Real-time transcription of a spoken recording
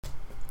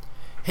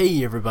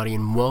Hey everybody,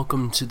 and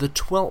welcome to the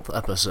 12th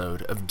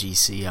episode of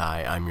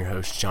DCI. I'm your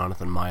host,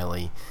 Jonathan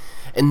Miley.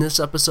 In this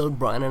episode,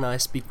 Brian and I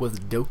speak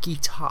with Doki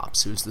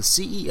Tops, who's the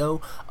CEO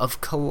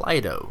of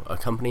Kaleido, a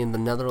company in the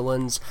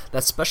Netherlands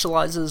that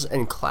specializes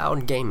in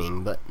cloud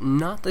gaming, but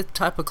not the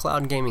type of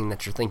cloud gaming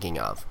that you're thinking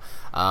of.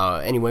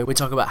 Anyway, we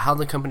talk about how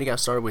the company got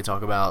started, we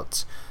talk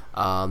about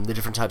the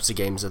different types of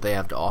games that they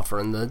have to offer,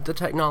 and the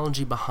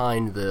technology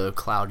behind the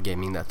cloud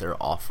gaming that they're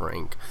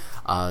offering.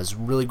 It's a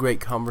really great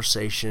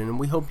conversation, and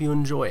we hope you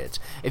enjoy it.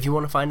 If you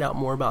want to find out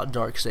more about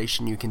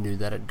DarkStation, you can do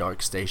that at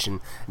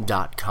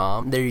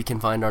darkstation.com. There you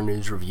can find our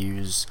news,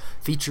 reviews,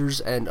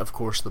 features, and of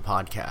course the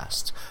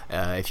podcast.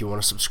 If you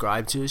want to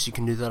subscribe to us, you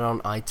can do that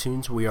on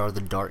iTunes. We are the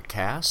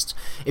Darkcast.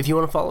 If you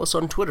want to follow us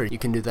on Twitter, you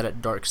can do that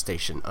at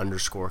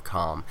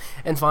darkstation_com.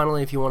 And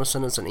finally, if you want to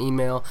send us an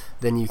email,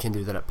 then you can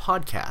do that at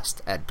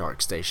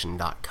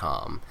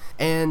podcast@darkstation.com.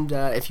 And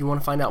if you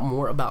want to find out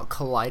more about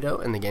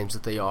Kaleido and the games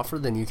that they offer,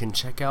 then you can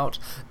check out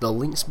the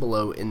links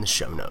below in the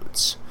show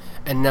notes.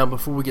 And now,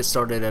 before we get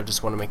started, I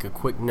just want to make a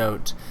quick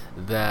note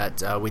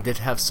that we did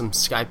have some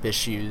Skype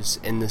issues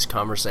in this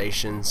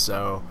conversation,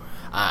 so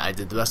I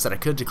did the best that I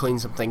could to clean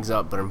some things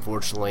up, but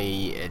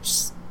unfortunately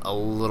it's a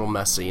little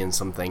messy and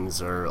some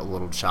things are a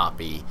little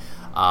choppy.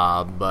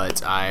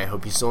 But I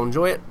hope you still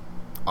enjoy it.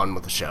 On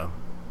with the show.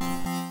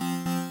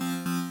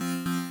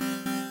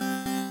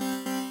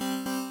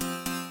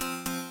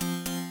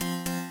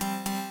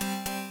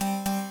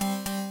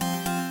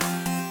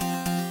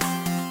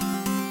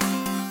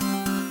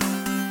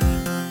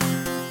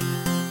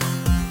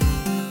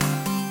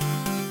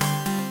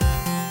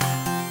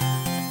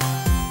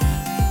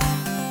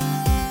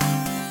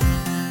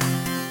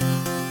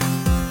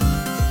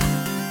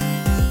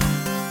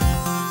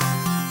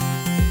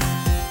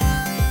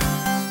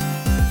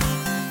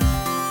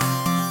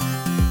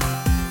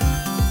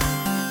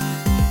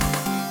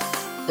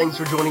 Thanks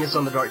for joining us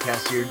on the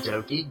Darkcast here,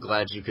 Doki.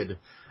 Glad you could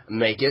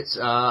make it.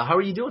 How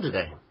are you doing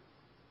today?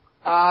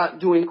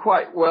 Doing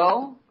quite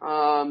well.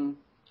 I'm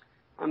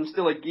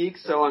still a geek,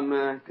 so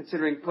I'm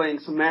considering playing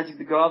some Magic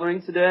the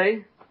Gathering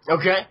today.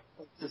 Okay.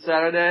 It's a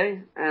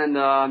Saturday,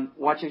 and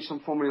watching some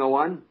Formula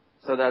One,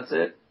 so that's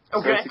it.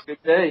 Okay. So it's a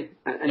good day.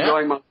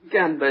 Enjoying my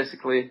weekend,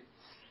 basically.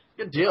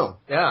 Good deal.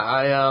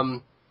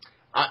 Yeah,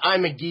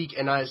 I'm a geek,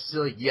 and I've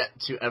still yet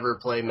to ever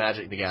play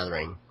Magic the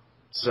Gathering.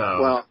 So,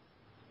 well,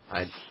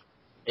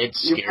 it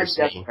scares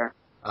me.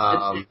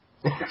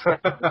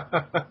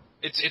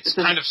 It's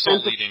kind of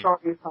soul-eating.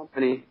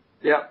 Company.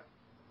 Yep.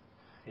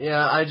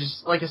 Yeah,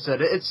 like I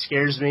said, it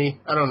scares me.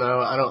 I don't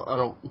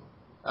know.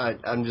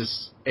 I'm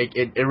just,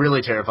 it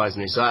really terrifies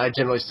me. So I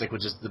generally stick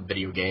with just the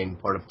video game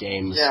part of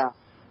games. Yeah.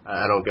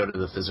 I don't go to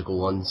the physical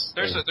ones.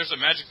 There's a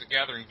Magic the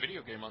Gathering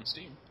video game on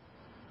Steam.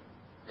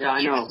 Yeah,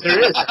 I know. There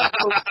is.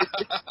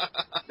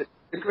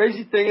 The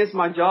crazy thing is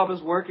my job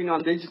is working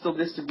on digital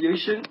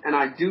distribution, and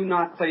I do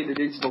not play the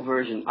digital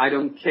version. I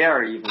don't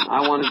care even.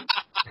 I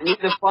need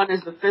the fun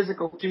is the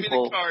physical people. Give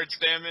me the cards,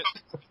 damn it.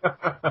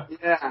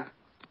 Yeah.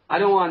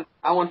 I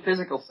want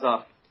physical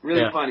stuff.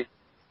 Really funny.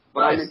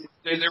 But Nice. I'm into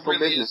There physical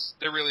business.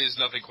 really is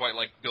nothing quite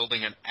like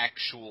building an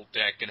actual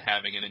deck and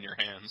having it in your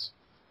hands.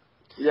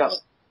 Yeah.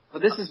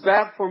 But this is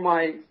bad for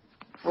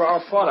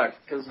our product,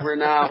 because we're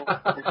now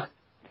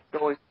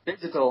going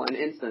digital and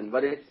instant.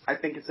 But I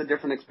think it's a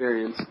different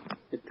experience.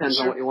 It depends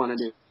on what you want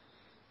to do.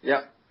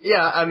 Yep.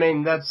 Yeah, I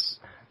mean, that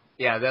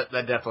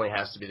definitely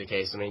has to be the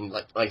case. I mean,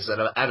 like I said,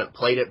 I haven't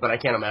played it, but I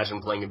can't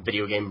imagine playing a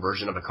video game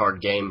version of a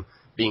card game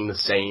being the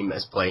same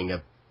as playing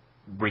a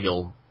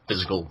real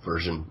physical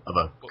version of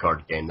a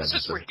card game.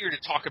 Since we're here to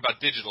talk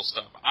about digital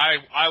stuff,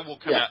 I will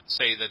come out and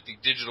say that the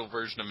digital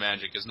version of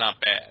Magic is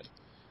not bad.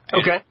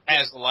 And Okay. It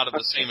has a lot of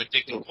the same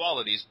addicting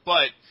qualities,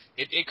 but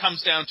it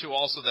comes down to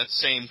also that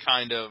same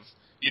kind of,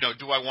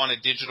 do I want a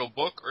digital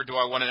book or do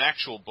I want an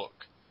actual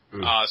book?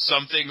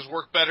 Some things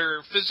work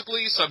better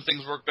physically, some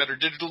things work better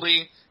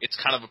digitally. It's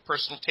kind of a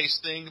personal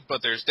taste thing,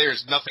 but there's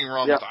nothing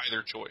wrong with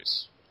either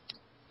choice.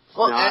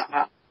 Well,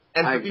 No,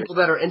 and for people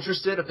that are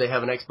interested, if they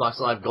have an Xbox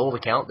Live Gold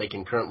account, they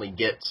can currently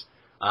get,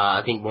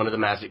 I think, one of the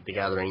Magic the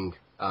Gathering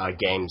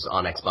games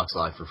on Xbox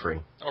Live for free.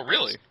 Oh,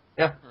 really?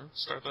 Yeah.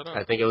 Start that up.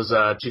 I think it was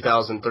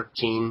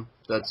 2013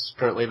 that's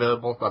currently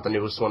available. Not the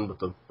newest one, but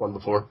the one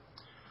before.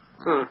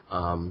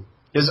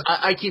 Because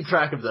I keep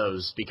track of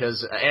those,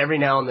 because every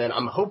now and then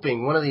I'm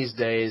hoping one of these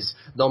days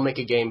they'll make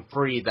a game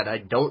free that I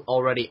don't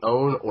already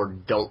own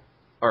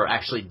or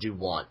actually do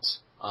want.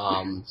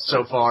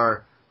 So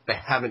far, they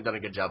haven't done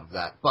a good job of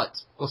that, but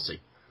we'll see.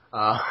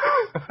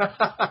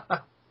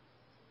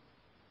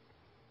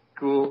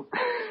 Cool.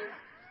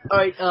 All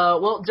right,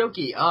 well,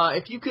 Doki,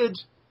 if you could,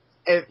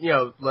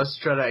 let's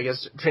try to, I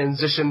guess,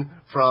 transition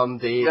from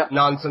the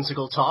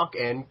nonsensical talk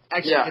and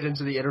actually get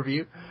into the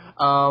interview.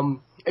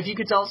 If you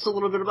could tell us a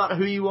little bit about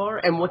who you are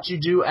and what you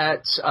do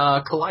at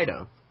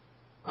Kaleido.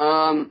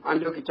 I'm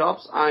Doki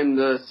Tops. I'm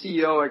the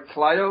CEO at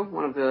Kaleido,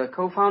 one of the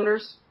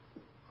co-founders.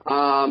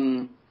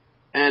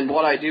 And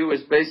what I do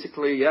is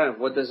basically,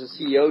 what does a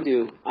CEO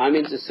do? I'm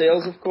into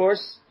sales, of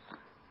course,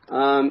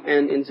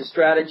 and into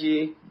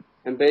strategy,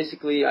 And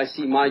basically, I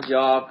see my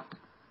job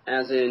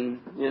as in,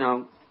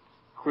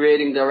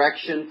 creating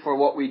direction for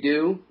what we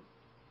do,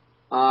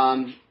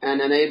 and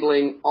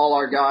enabling all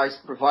our guys,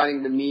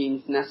 providing the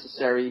means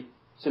necessary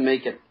to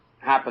make it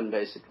happen,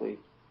 basically.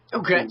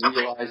 Okay. To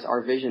realize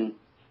our vision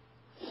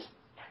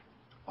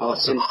of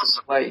Awesome.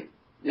 instant play.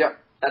 Yep.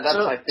 That's,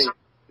 So- I think,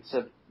 it's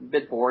a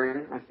bit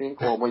boring, I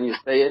think, or when you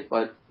say it,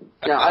 but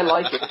yeah, I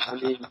like it. I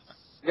mean,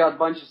 you got a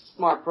bunch of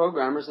smart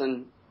programmers,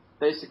 and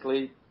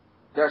basically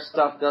their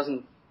stuff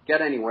doesn't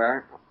get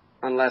anywhere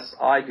unless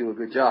I do a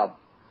good job.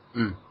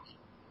 Mm.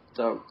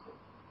 So,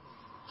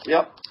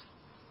 yep.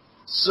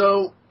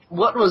 So,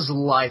 what was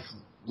life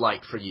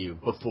like for you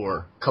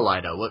before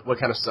Kaleido? What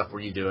kind of stuff were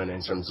you doing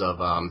in terms of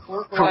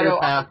Before career Kaleido,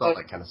 path, all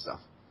that kind of stuff?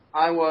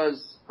 I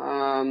was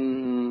I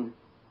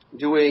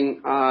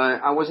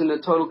was in the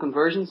total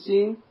conversion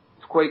scene,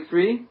 Quake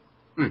 3.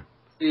 Mm.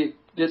 We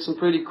did some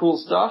pretty cool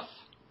stuff.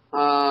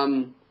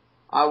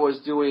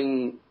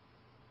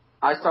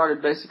 I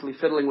started basically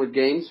fiddling with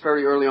games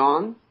very early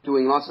on,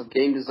 doing lots of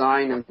game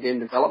design and game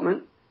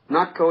development.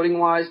 Not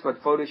coding-wise,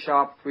 but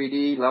Photoshop,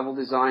 3D, level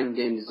design,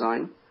 game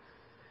design.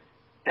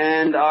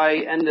 And I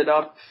ended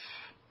up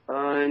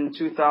in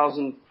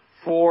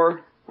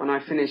 2004, when I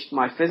finished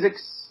my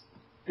physics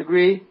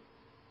degree,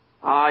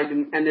 I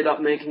ended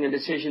up making a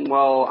decision,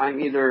 well, I'm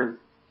either,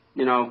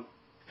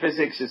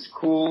 physics is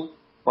cool,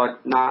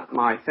 but not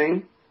my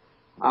thing.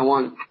 I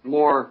want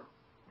more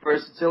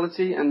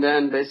versatility, and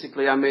then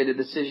basically I made a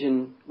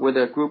decision with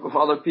a group of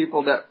other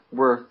people that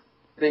were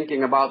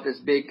thinking about this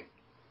big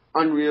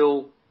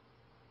Unreal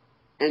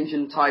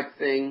Engine type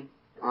thing,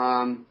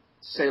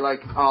 say like,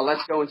 oh,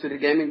 let's go into the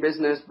gaming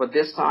business, but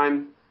this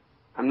time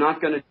I'm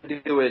not going to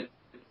do it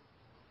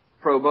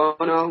pro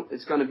bono.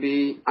 It's going to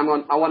be, I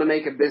want to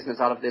make a business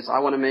out of this. I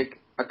want to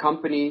make a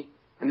company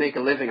and make a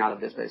living out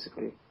of this,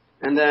 basically.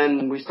 And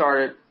then we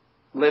started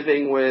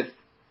living with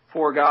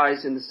 4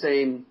 guys in the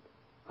same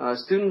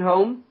student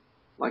home,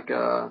 like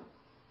a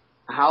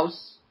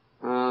house,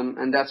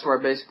 and that's where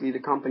basically the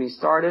company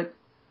started.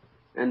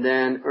 And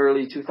then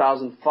early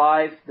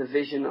 2005, the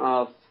vision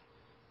of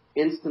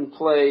instant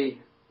play,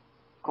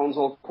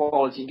 console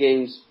quality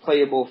games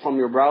playable from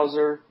your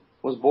browser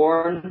was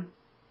born,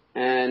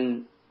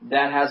 and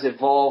that has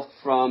evolved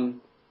from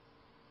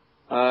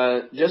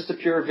just a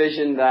pure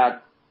vision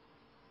that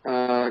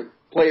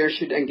players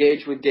should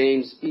engage with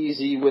games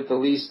easy with the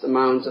least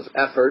amount of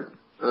effort,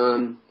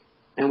 and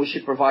we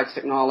should provide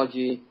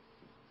technology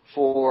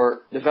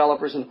for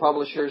developers and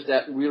publishers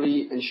that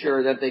really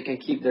ensure that they can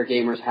keep their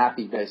gamers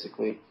happy,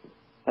 basically.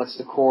 That's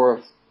the core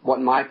of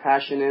what my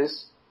passion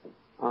is.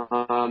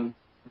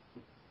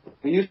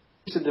 We used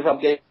to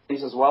develop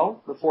games as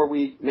well before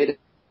we made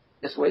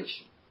a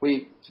switch.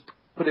 We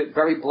put it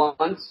very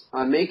blunt,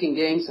 making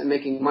games and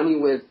making money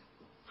with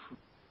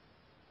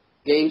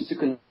games to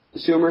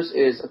consumers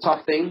is a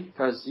tough thing,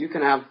 because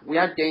we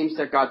had games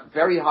that got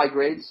very high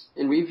grades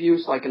in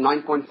reviews, like a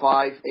 9.5,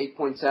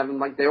 8.7,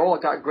 like they all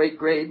got great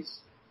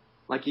grades.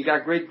 Like you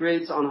got great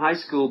grades on high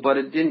school, but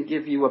it didn't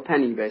give you a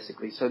penny,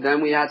 basically. So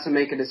then we had to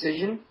make a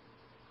decision,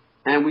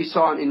 and we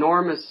saw an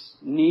enormous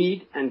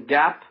need and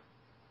gap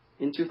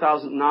in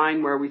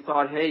 2009 where we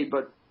thought, hey,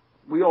 but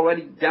we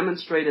already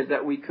demonstrated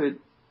that we could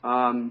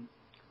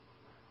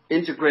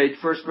integrate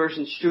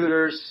first-person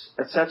shooters,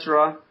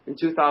 etc. in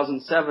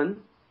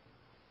 2007,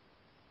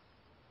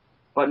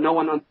 but no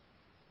one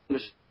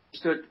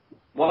understood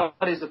what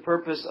is the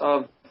purpose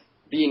of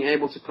being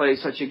able to play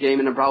such a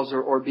game in a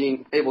browser or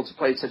being able to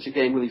play such a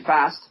game really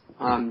fast.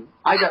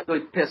 I got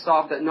really pissed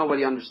off that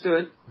nobody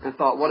understood and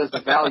thought, what is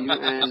the value?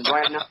 And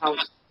right now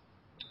it's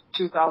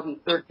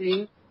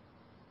 2013,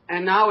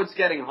 and now it's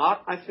getting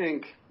hot, I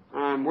think.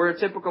 We're a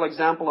typical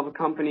example of a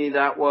company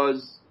that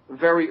was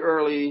very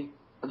early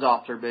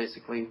adopter,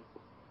 basically.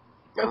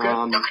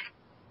 Okay.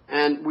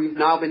 And we've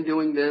now been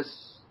doing this,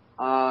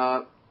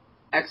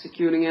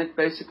 executing it,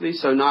 basically,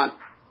 so not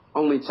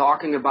only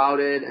talking about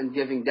it and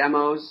giving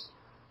demos,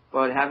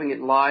 but having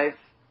it live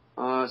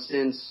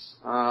since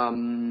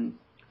end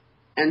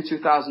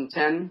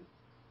 2010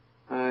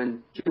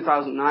 and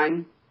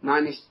 2009.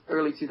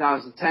 Early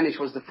 2010-ish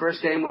was the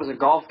first game. It was a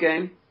golf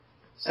game.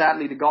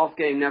 Sadly, the golf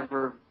game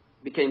never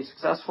became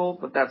successful,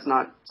 but that's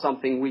not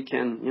something we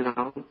can,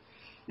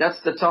 That's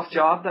the tough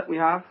job that we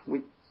have.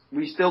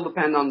 We still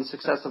depend on the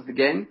success of the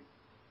game.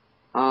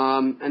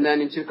 And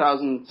then in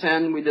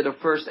 2010, we did a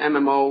first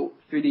 3D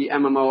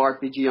MMO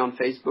RPG on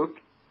Facebook.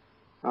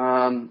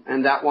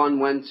 And that one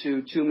went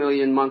to 2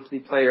 million monthly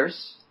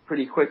players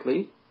pretty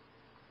quickly.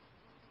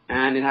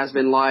 And it has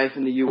been live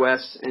in the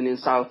US and in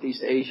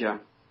Southeast Asia.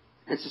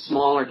 It's a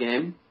smaller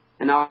game.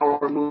 And now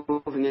we're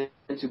moving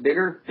into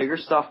bigger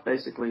stuff,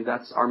 basically.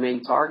 That's our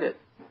main target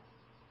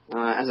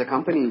as a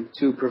company,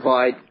 to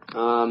provide,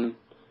 to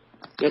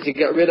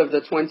get rid of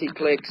the 20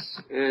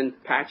 clicks and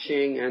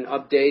patching and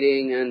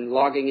updating and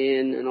logging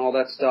in and all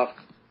that stuff,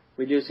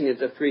 reducing it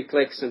to 3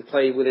 clicks and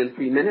play within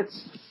 3 minutes.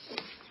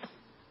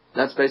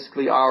 That's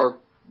basically our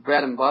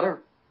bread and butter.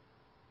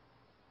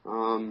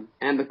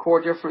 And the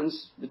core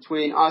difference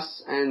between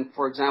us and,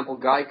 for example,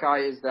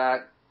 Gaikai is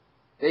that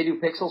They do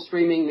pixel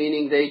streaming,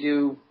 meaning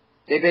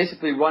they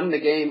basically run the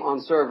game on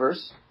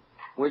servers,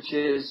 which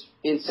is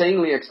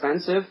insanely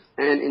expensive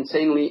and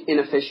insanely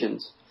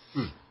inefficient.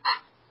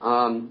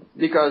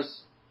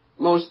 Because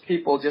most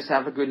people just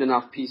have a good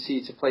enough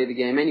PC to play the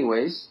game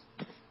anyways.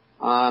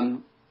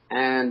 And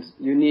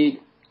you need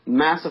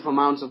massive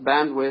amounts of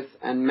bandwidth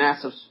and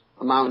massive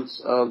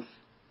amounts of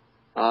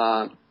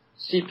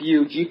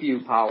CPU,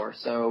 GPU power.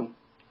 So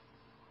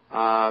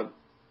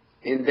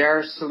in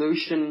their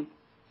solution,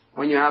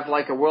 when you have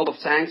like a World of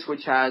Tanks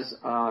which has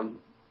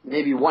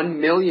maybe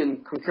 1 million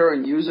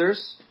concurrent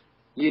users,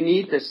 you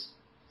need this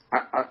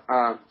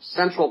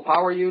central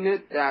power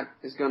unit that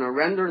is going to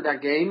render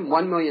that game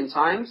 1 million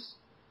times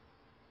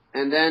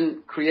and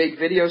then create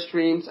video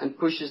streams and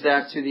pushes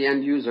that to the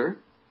end user.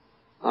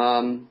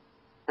 And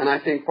I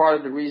think part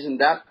of the reason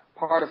that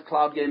part of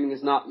cloud gaming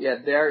is not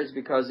yet there is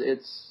because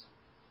it's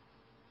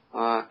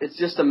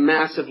just a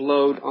massive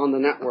load on the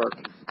network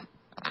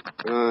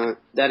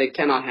that it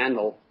cannot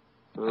handle.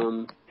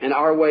 And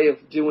our way of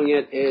doing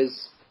it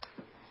is,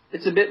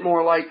 it's a bit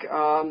more like,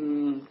 how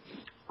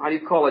do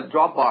you call it,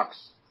 Dropbox.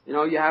 You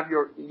know, you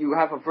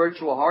have a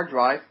virtual hard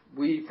drive.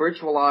 We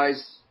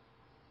virtualize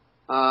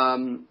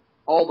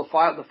all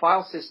the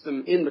file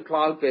system in the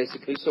cloud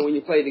basically. So when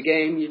you play the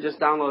game, you just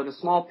download a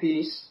small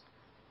piece,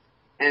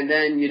 and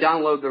then you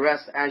download the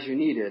rest as you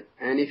need it.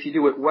 And if you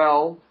do it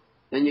well,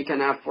 then you can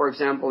have, for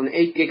example, an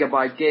 8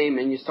 gigabyte game,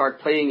 and you start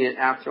playing it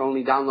after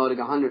only downloading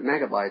 100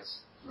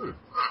 megabytes.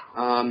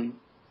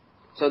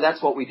 So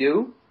that's what we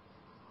do.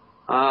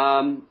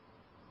 And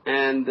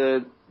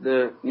the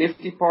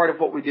nifty part of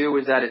what we do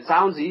is that it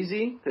sounds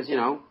easy, because, you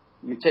know,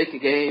 you take a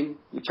game,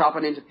 you chop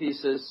it into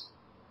pieces,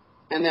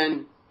 and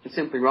then it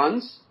simply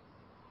runs.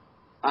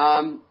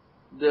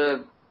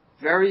 The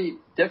very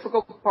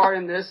difficult part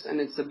in this, and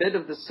it's a bit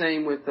of the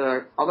same with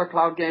other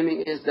cloud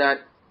gaming, is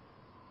that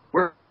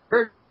we're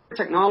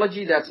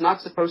technology that's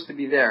not supposed to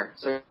be there.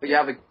 So you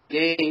have a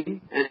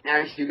game, and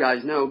as you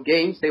guys know,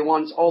 games, they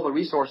want all the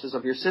resources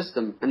of your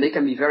system, and they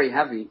can be very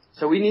heavy.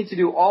 So we need to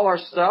do all our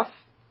stuff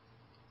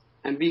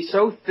and be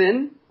so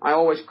thin, I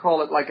always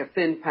call it like a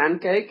thin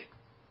pancake,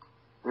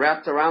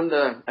 wrapped around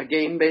a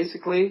game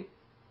basically,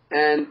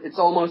 and it's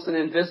almost an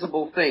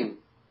invisible thing.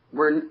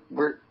 We're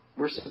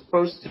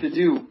supposed to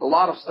do a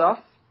lot of stuff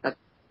that's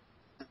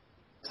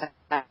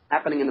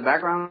happening in the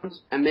background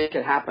and make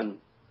it happen.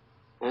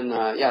 And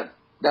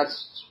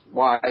that's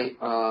why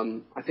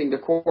I think the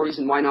core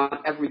reason why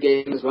not every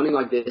game is running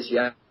like this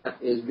yet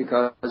is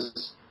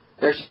because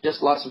there's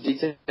just lots of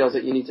details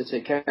that you need to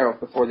take care of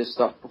before this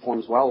stuff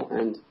performs well.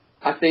 And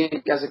I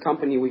think as a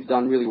company we've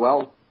done really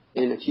well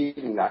in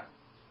achieving that.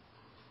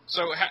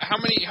 So how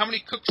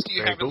many cooks do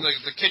you have in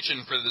the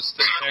kitchen for this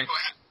thing?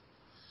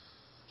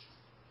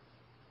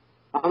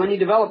 How many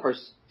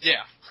developers?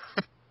 Yeah.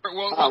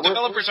 Well,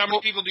 developers, how many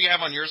people do you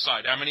have on your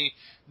side?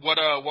 What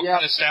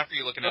kind of staff are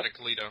you looking at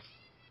Kaleido?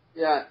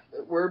 Yeah,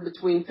 we're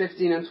between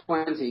 15 and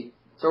 20.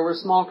 So we're a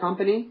small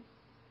company,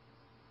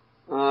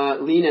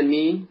 lean and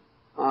mean,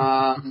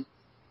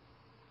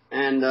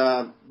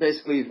 and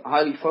basically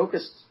highly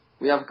focused.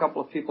 We have a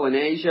couple of people in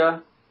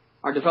Asia.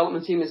 Our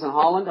development team is in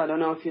Holland. I don't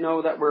know if you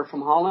know that we're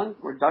from Holland.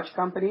 We're a Dutch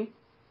company.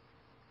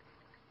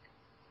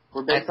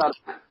 We're based out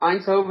of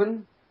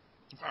Eindhoven.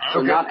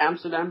 So not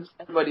Amsterdam.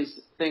 Everybody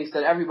thinks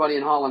that everybody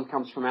in Holland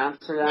comes from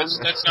Amsterdam.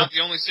 That's not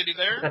the only city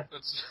there?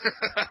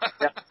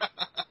 Yeah.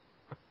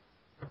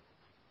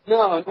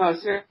 No,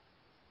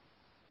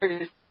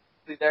 seriously,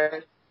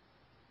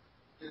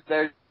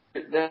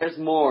 there's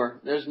more.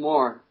 There's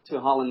more to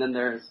Holland than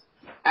there is.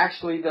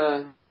 Actually,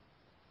 the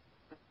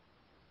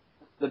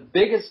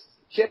biggest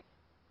chip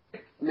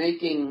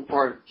making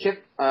or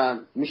chip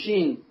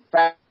machine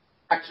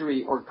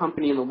factory or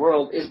company in the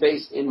world is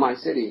based in my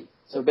city.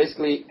 So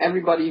basically,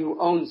 everybody who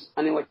owns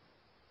an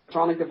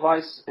electronic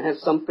device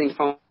has something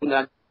from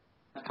that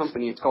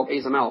company. It's called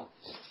ASML.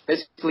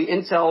 Basically,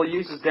 Intel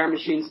uses their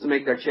machines to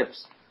make their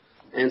chips,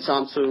 and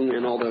Samsung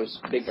and all those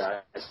big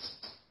guys.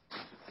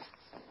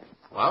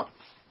 Wow.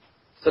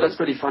 So that's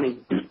pretty funny.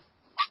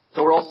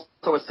 So we're also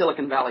a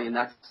Silicon Valley in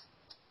that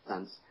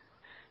sense.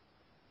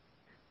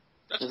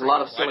 There's a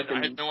lot of silicon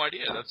I had no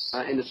idea. That's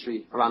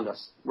industry around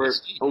us. We're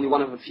only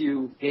one of a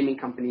few gaming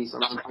companies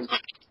around.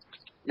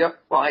 Yep.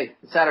 Well, hey,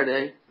 it's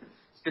Saturday.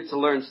 It's good to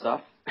learn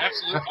stuff.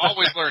 Absolutely.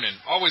 Always learning.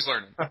 Always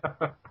learning.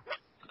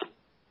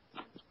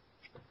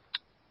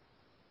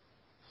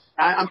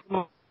 I'm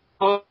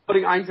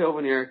promoting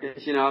Eindhoven here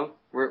because, you know,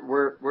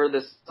 we're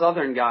the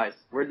southern guys.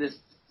 We're this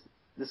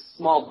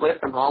small blip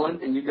from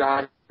Holland, and you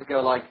guys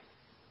go like,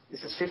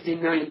 this is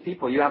 15 million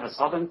people. You have a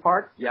southern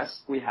part?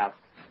 Yes, we have.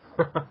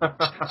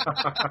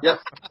 Yep.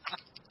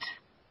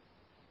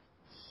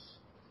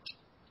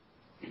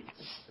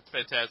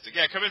 Fantastic.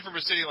 Yeah, coming from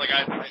a city like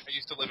I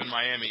used to live in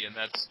Miami, and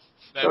that's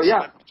so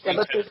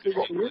that's basically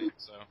what we do.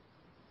 So.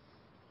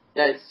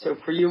 Yeah, so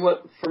for you,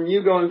 from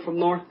you going from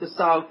north to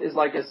south is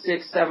like a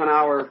 6-7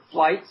 hour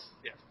flight.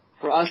 Yeah.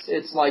 For us,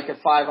 it's like a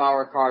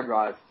 5-hour car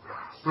drive.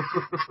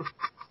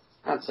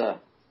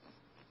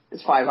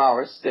 It's 5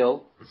 hours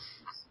still.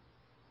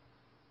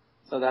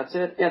 So that's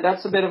it. Yeah,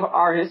 that's a bit of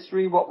our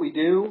history, what we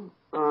do,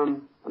 a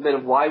bit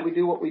of why we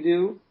do what we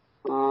do.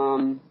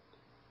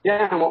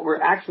 Yeah, and what we're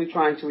actually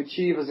trying to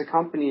achieve as a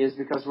company is,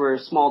 because we're a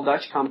small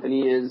Dutch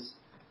company, is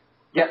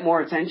get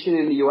more attention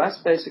in the U.S.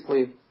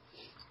 basically,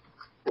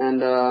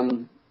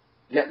 and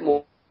get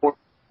more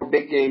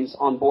big games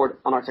on board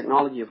on our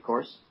technology, of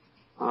course,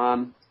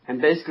 and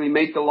basically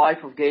make the life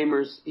of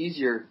gamers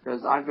easier.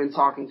 Because I've been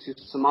talking to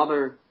some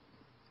other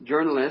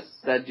journalists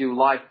that do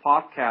live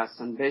podcasts,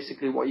 and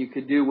basically what you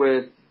could do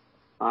with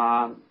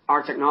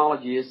our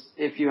technology is,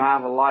 if you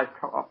have a live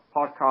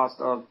podcast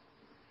of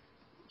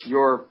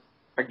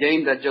a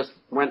game that just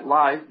went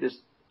live, this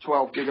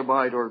 12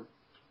 gigabyte or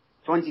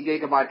 20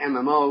 gigabyte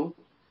MMO,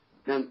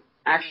 then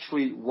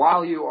actually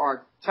while you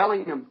are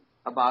telling them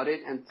about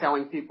it and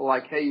telling people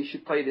like, hey, you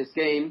should play this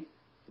game,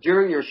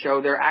 during your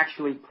show they're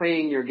actually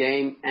playing your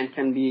game and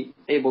can be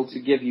able to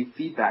give you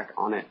feedback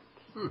on it.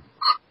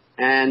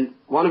 And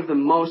one of the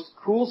most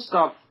cool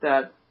stuff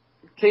that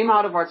came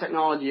out of our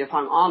technology, if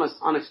I'm honest,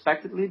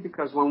 unexpectedly,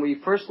 because when we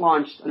first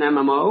launched an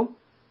MMO,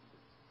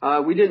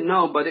 we didn't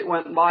know, but it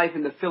went live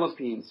in the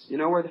Philippines. You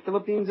know where the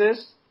Philippines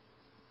is?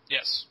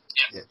 Yes.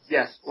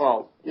 Yes.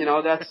 Well,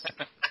 that's.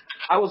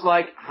 I was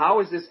like,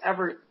 how is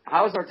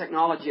our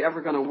technology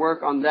ever going to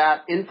work on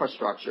that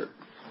infrastructure?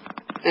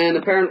 And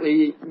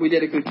apparently we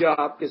did a good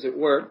job because it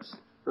worked.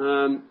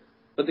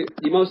 But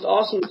the most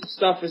awesome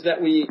stuff is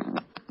that we,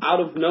 out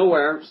of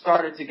nowhere,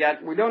 started to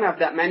get, we don't have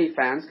that many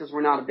fans because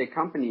we're not a big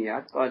company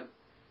yet, but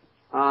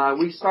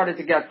we started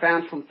to get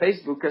fans from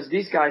Facebook, because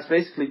these guys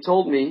basically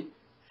told me,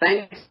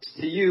 thanks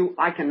to you,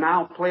 I can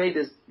now play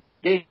this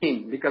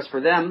game, because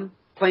for them,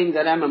 playing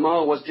that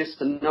MMO was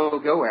just a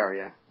no-go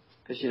area.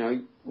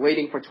 Because,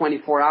 waiting for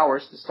 24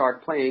 hours to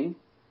start playing.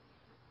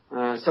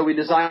 So we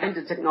designed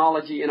the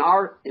technology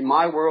in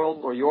my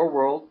world or your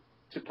world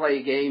to play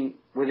a game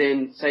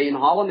within, say in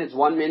Holland, it's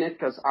 1 minute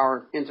because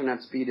our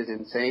internet speed is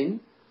insane.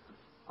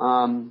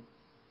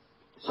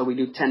 So we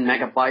do 10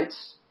 megabytes,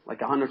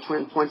 like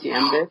 120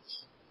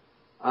 mbits.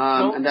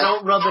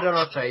 Don't rub it on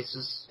our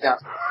faces. Yeah.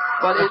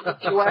 But in the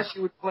US,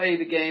 you would play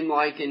the game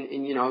like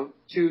in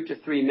 2 to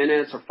 3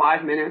 minutes or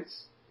 5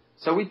 minutes.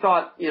 So we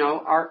thought,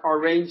 our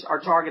range, our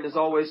target is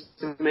always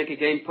to make a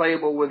game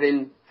playable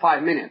within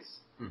 5 minutes,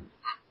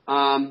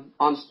 on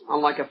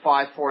like a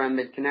 4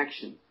 mbit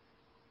connection.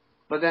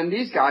 But then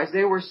these guys,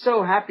 they were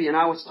so happy, and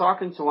I was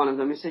talking to one of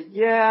them. He said,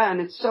 yeah,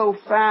 and it's so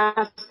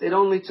fast. It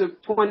only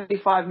took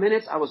 25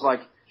 minutes. I was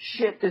like,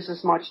 shit, this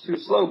is much too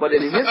slow. But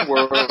in his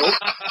world,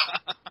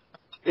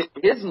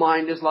 his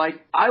mind is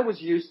like, I was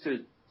used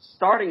to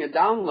starting a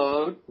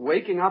download,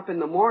 waking up in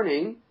the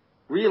morning,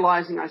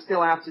 realizing I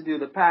still have to do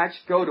the patch,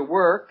 go to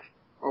work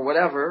or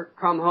whatever,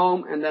 come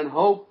home, and then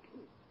hope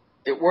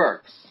it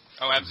works.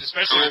 Oh,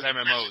 especially with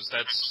MMOs,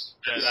 that's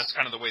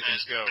kind of the way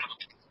things go.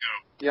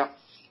 Yeah.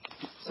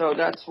 So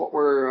that's what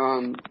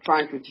we're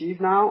trying to achieve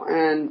now.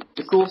 And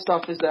the cool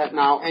stuff is that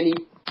now any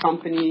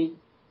company,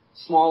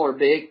 small or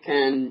big,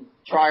 can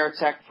try our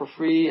tech for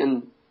free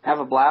and have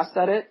a blast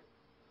at it.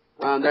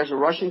 There's a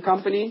Russian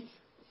company,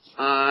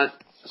 a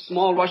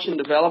small Russian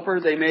developer.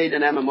 They made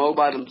an MMO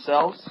by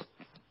themselves.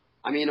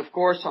 I mean, of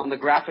course, on the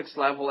graphics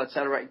level,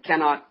 etc., it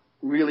cannot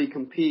really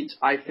compete,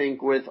 I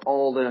think, with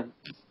all the,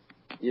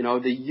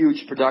 the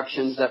huge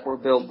productions that were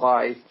built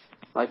by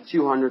like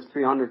 200,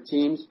 300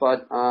 teams.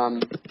 But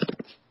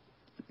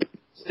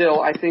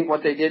still, I think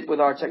what they did with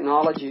our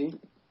technology,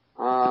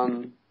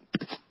 I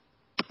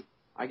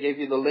gave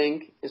you the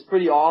link, is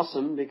pretty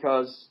awesome,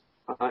 because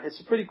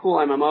it's a pretty cool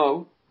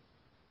MMO,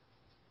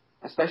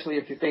 especially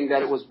if you think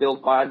that it was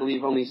built by, I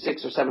believe, only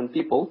 6 or 7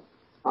 people.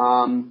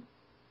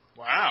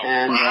 Wow.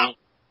 And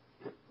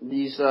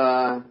these,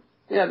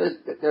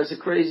 there's a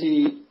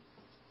crazy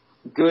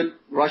good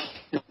Russian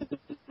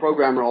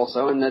programmer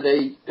also, and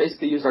they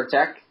basically use our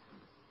tech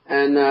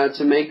and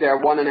to make their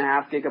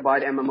 1.5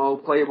 gigabyte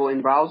MMO playable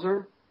in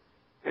browser.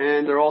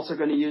 And they're also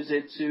going to use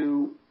it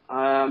to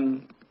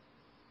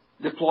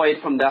deploy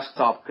it from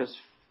desktop, because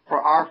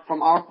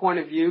from our point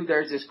of view,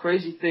 there's this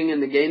crazy thing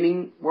in the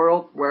gaming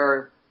world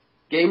where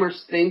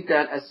gamers think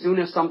that as soon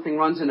as something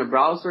runs in a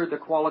browser, the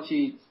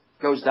quality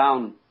goes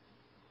down,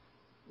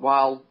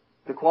 while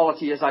the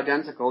quality is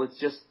identical. It's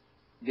just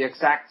the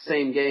exact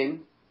same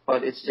game,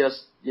 but it's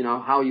just,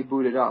 how you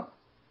boot it up.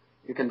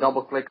 You can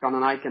double click on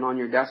an icon on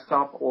your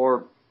desktop,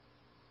 or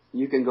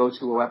you can go to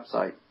a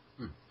website.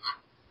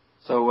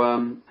 So,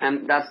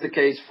 and that's the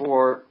case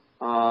for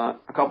a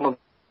couple of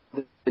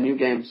the new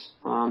games.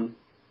 And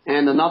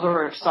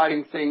another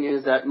exciting thing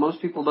is that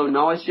most people don't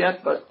know us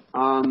yet, but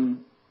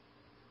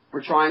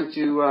we're trying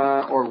to,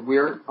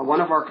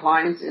 one of our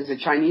clients is a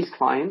Chinese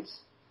client,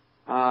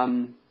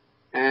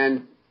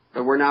 and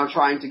we're now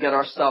trying to get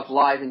our stuff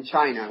live in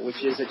China,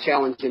 which is a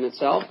challenge in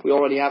itself. We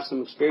already have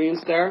some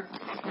experience there,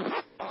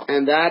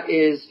 and that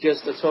is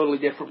just a totally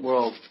different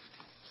world.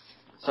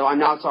 So I'm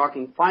now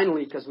talking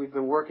finally, because we've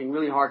been working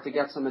really hard to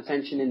get some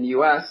attention in the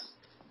U.S.,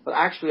 but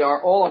actually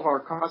all of our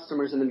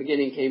customers in the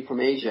beginning came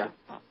from Asia,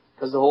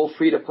 because the whole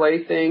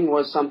free-to-play thing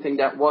was something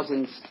that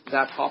wasn't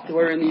that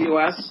popular in the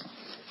U.S.,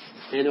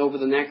 And over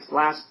the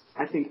last,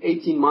 I think,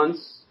 18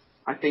 months,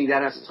 I think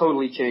that has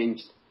totally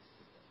changed.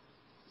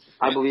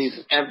 I believe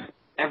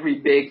every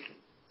big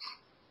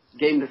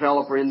game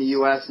developer in the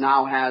U.S.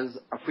 now has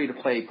a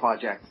free-to-play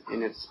project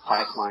in its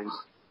pipeline.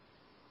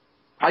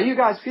 How do you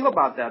guys feel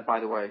about that, by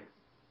the way?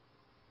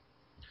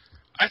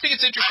 I think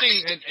it's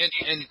interesting,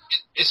 and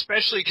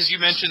especially because you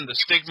mentioned the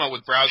stigma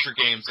with browser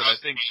games, that I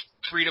think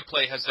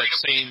free-to-play has that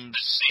same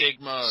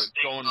stigma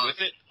going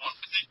with it.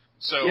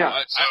 So yeah.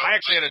 I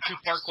actually had a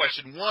two-part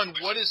question. One,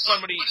 what is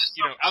somebody,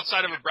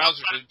 outside of a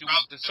browser,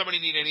 does somebody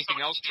need anything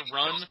else to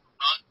run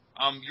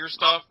your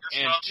stuff?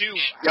 And two,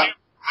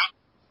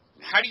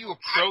 how do you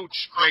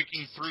approach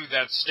breaking through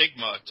that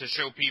stigma to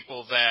show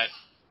people that,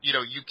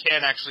 you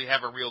can actually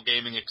have a real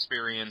gaming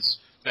experience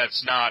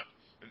that's not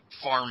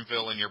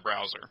Farmville in your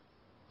browser?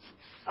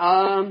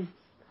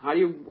 How do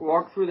you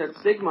walk through that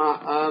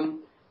stigma?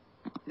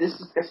 This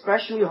is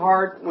especially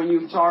hard when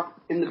you talk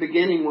in the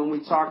beginning, when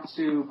we talk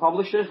to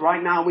publishers.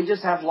 Right now, we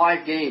just have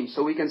live games,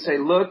 so we can say,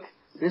 look,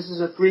 this is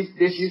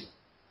this used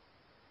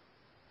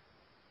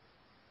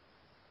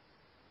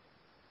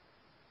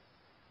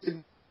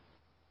to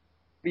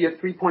be a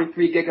 3.3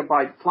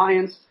 gigabyte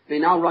client. They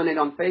now run it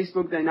on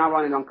Facebook. They now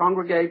run it on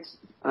Kongregate.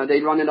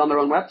 They run it on their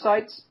own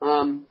websites.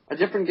 A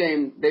different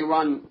game they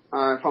run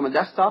from a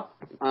desktop.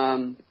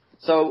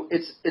 So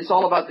it's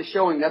all about the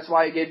showing. That's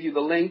why I gave you the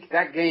link.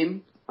 That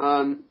game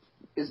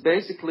is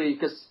basically,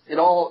 because it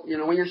all,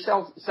 when you're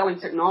selling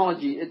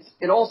technology,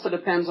 it also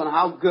depends on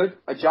how good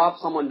a job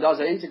someone does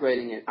at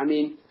integrating it. I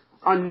mean,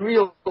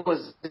 Unreal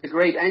was a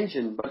great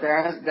engine, but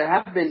there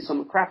have been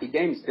some crappy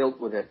games built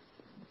with it.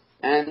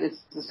 And it's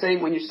the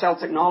same when you sell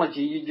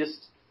technology.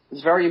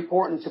 It's very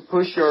important to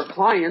push your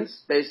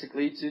clients,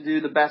 basically, to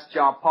do the best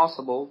job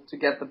possible, to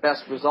get the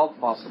best result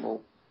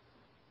possible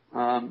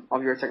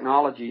of your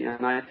technology.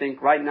 And I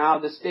think right now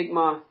the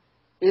stigma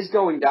is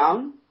going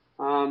down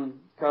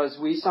because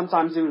we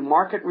sometimes do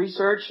market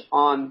research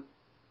on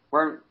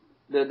where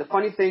the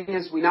funny thing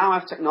is we now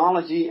have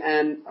technology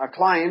and a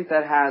client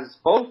that has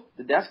both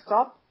the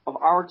desktop of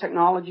our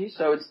technology,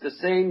 so it's the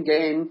same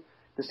game,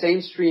 the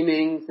same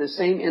streaming, the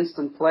same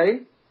instant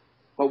play,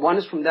 but one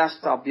is from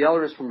desktop, the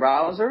other is from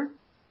browser.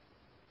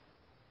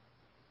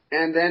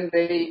 And then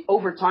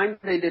over time,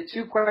 they did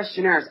 2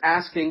 questionnaires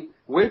asking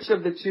which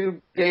of the 2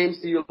 games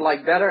do you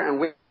like better and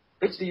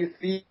which do you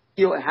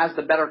feel has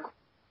the better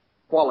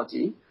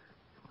quality.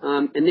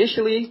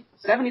 Initially,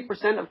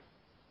 70% of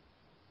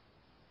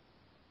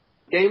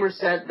gamers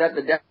said that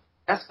the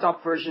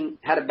desktop version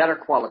had a better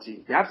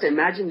quality. You have to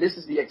imagine this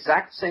is the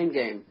exact same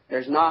game.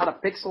 There's not a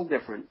pixel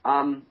different.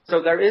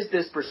 So there is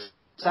this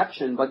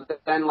perception,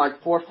 but then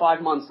like 4 or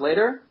 5 months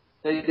later,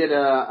 they did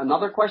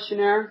another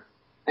questionnaire,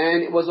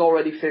 and it was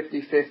already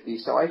 50-50.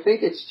 So I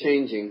think it's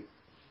changing.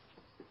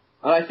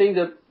 But I think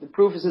the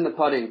proof is in the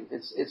pudding.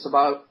 It's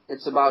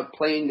about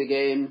playing the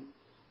game,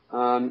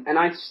 and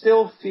I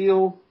still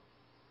feel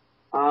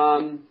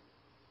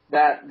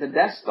that the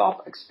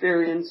desktop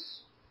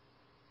experience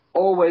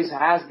always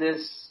has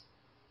this,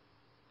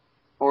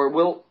 or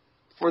will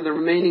for the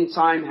remaining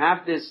time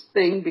have this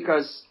thing,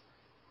 because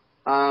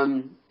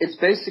it's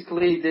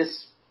basically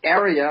this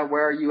area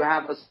where you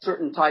have a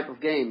certain type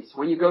of games.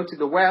 When you go to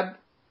the web,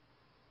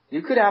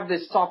 you could have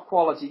this top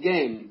quality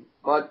game,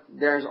 but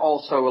there's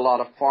also a lot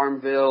of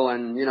Farmville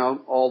and,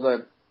 all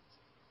the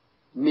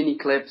mini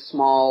clips,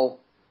 small,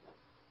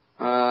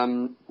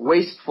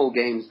 wasteful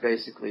games,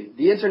 basically.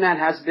 The internet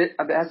has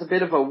a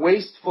bit of a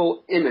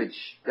wasteful image.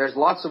 There's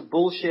lots of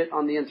bullshit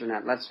on the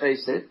internet, let's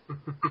face it.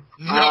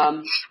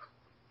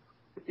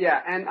 Yeah,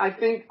 and I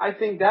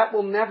think that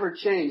will never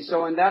change.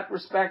 So in that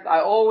respect, I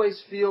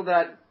always feel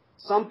that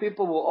some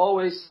people will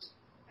always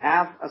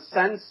have a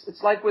sense.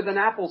 It's like with an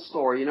Apple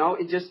store,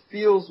 it just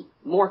feels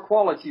more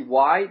quality.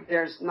 Why?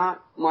 There's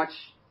not much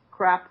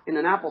crap in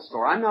an Apple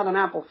store. I'm not an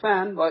Apple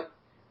fan, but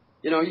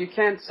you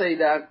can't say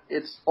that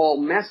it's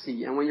all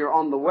messy. And when you're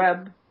on the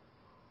web,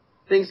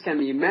 things can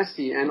be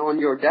messy. And on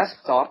your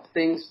desktop,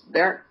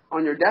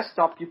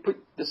 you put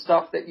the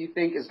stuff that you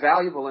think is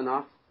valuable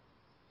enough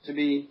to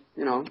be,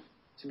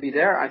 to be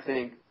there, I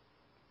think.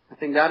 I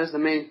think that is the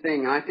main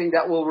thing. And I think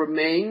that will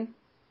remain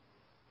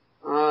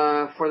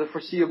for the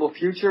foreseeable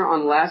future,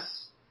 unless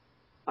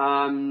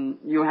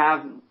you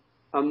have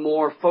a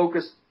more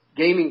focused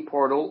gaming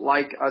portal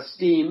like a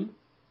Steam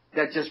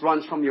that just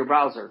runs from your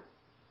browser.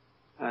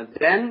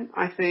 Then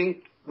I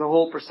think the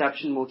whole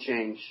perception will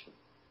change.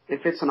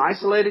 If it's an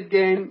isolated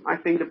game, I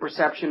think the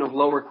perception of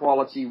lower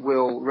quality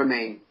will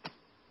remain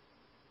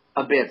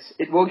a bit.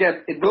 It will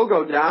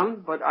go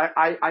down, but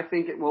I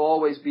think it will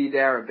always be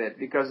there a bit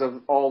because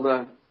of all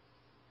the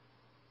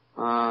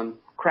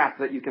crap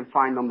that you can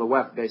find on the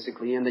web,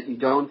 basically, and that you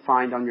don't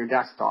find on your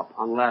desktop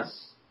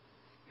unless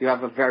you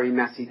have a very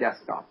messy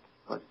desktop.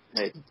 But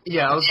hey.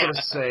 Yeah, I was going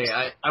to say,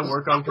 I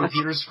work on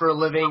computers for a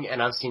living,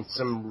 and I've seen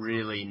some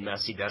really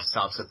messy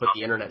desktops that put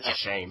the internet to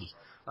shame.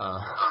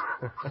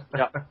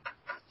 Yeah.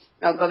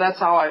 But that's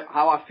how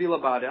I feel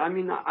about it. I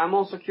mean, I'm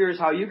also curious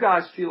how you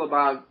guys feel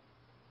about,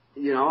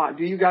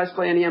 do you guys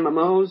play any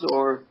MMOs,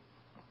 or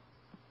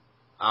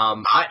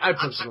I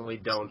personally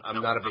don't.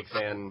 I'm not a big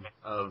fan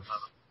of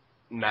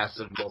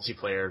massive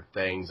multiplayer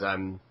things.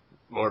 I'm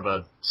more of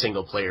a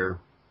single-player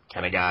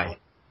kind of guy.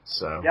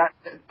 So yeah,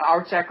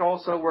 our tech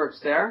also works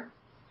there.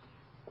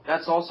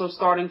 That's also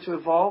starting to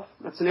evolve.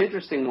 That's an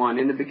interesting one.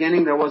 In the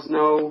beginning, there was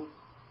no,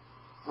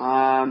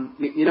 all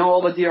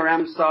the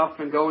DRM stuff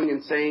and going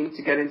insane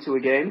to get into a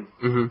game.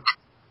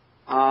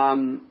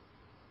 Mm-hmm.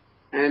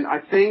 And I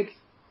think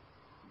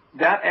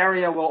that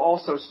area will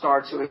also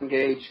start to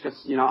engage because,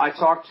 I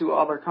talked to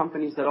other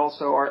companies that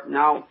also are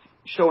now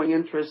showing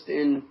interest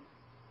in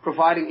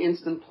providing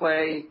instant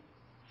play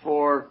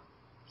for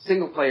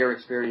single-player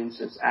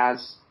experiences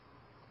as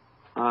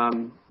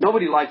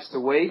nobody likes to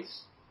wait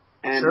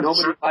and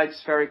nobody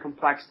likes very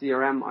complex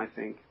DRM, I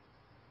think.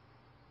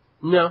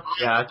 No.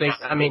 Yeah,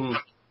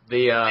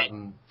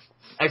 the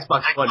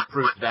Xbox One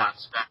proved that.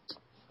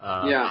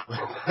 Yeah.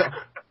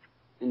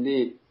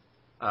 Indeed.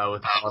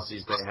 With the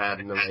policies they had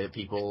and the way that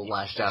people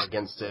lashed out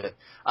against it.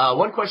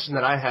 One question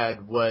that I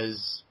had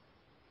was,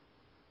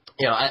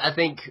 I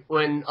think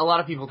when a lot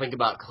of people think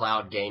about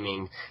cloud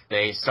gaming,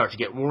 they start to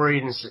get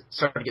worried and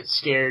start to get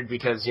scared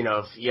because,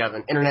 if you have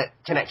an internet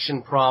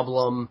connection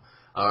problem,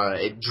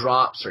 it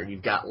drops or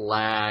you've got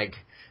lag,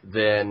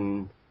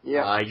 then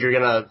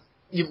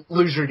you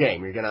lose your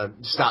game. You're going to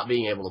stop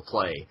being able to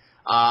play.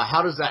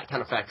 How does that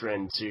kind of factor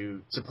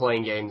into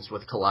playing games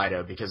with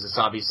Kaleido? Because it's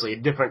obviously a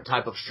different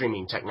type of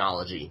streaming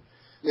technology.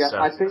 Yeah, so.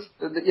 I think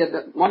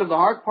one of the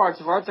hard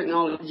parts of our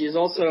technology is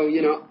also,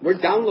 we're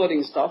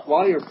downloading stuff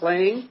while you're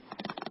playing,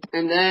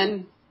 and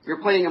then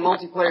you're playing a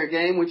multiplayer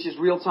game, which is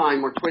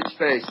real-time or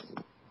Twitch-based.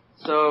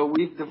 So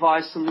we've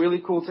devised some really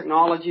cool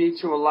technology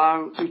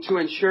to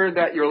ensure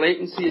that your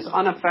latency is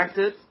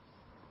unaffected,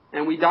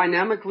 and we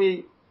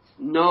dynamically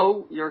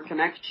know your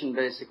connection,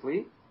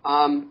 basically.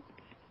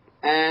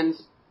 And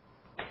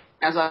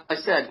as I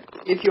said,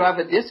 if you have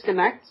a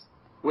disconnect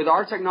with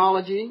our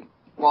technology,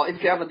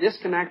 if you have a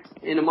disconnect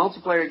in a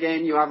multiplayer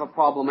game, you have a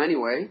problem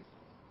anyway.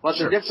 But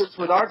the difference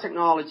with our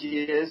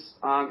technology is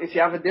if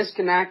you have a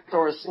disconnect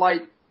or a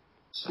slight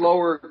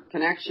slower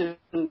connection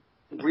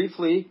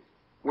briefly,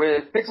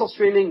 with pixel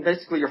streaming,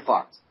 basically you're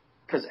fucked.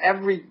 Because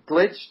every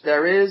glitch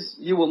there is,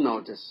 you will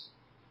notice.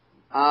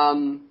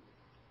 And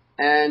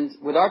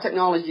with our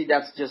technology,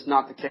 that's just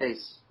not the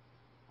case.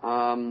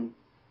 Oh,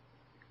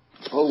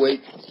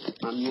 wait.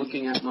 I'm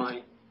looking at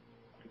my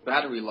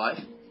battery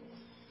life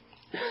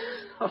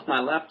of my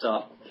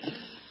laptop.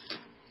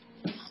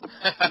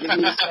 Give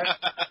me a sec.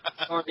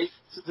 Sorry,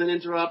 this is an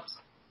interrupt.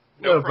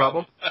 No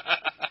problem.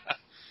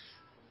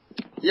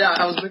 Yeah,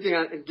 I was looking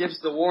at it gives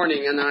the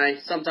warning, and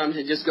sometimes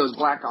it just goes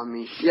black on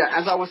me. Yeah,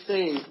 as I was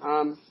saying,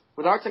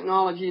 with our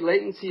technology,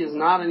 latency is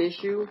not an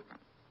issue.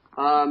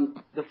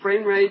 The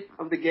frame rate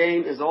of the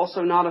game is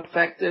also not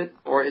affected,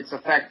 or it's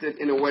affected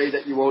in a way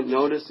that you won't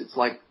notice. It's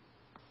like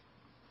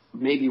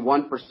maybe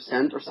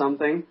 1% or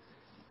something.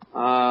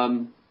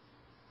 And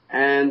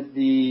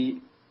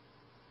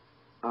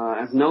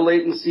has no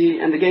latency,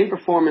 and the game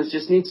performance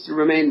just needs to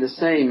remain the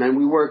same, and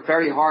we work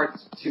very hard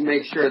to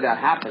make sure that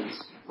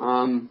happens.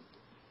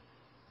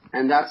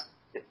 And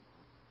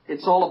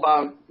it's all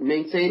about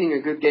maintaining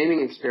a good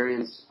gaming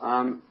experience.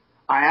 I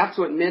have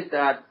to admit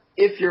that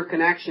if your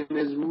connection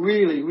is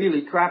really,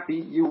 really crappy,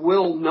 you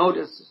will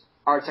notice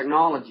our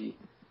technology.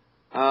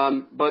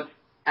 But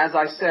as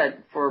I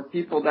said, for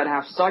people that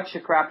have such a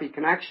crappy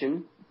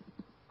connection,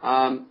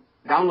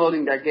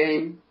 downloading that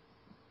game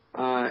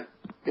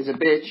is a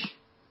bitch,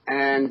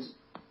 and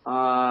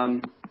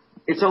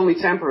it's only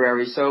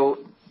temporary. So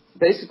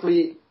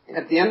basically,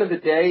 at the end of the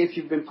day, if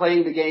you've been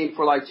playing the game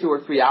for like 2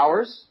 or 3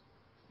 hours,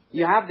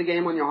 you have the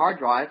game on your hard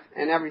drive,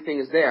 and everything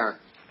is there.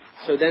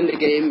 So then the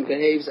game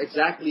behaves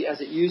exactly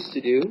as it used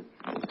to do.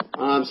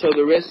 So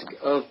the risk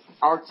of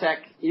our tech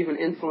even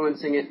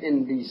influencing it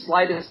in the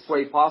slightest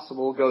way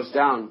possible goes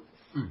down.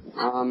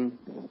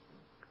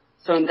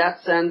 So in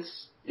that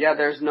sense, yeah,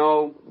 there's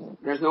no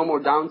more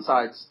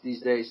downsides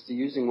these days to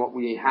using what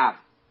we have.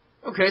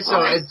 Okay,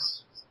 so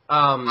it's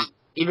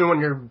even when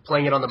you're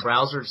playing it on the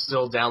browser, it's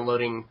still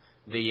downloading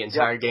the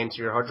entire game to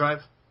your hard drive?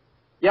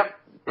 Yep.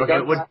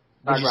 Okay, would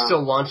you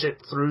still launch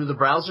it through the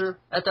browser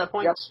at that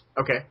point? Yep.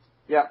 Okay.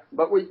 Yeah,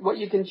 but what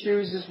you can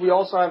choose is we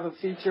also have a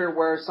feature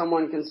where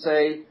someone can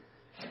say,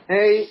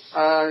 hey,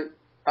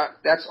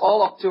 that's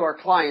all up to our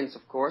clients,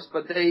 of course,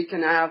 but they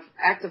can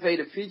activate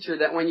a feature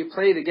that when you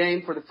play the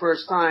game for the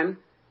first time,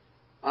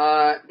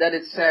 that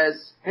it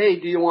says, hey,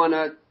 do you want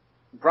a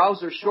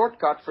browser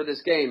shortcut for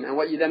this game? And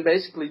what you then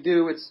basically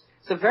do, it's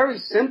a very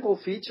simple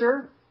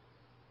feature,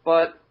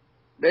 but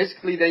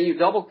basically then you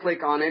double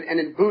click on it and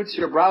it boots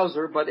your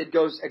browser, but it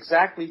goes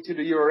exactly to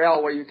the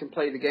URL where you can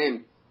play the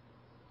game.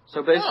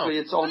 So basically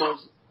it's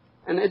almost,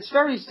 and it's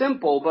very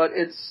simple, but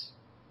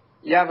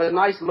you have a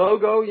nice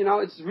logo,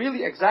 it's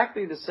really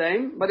exactly the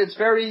same, but it's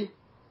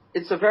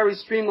a very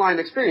streamlined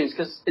experience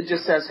because it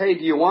just says, hey,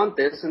 do you want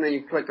this? And then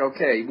you click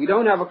OK. We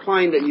don't have a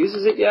client that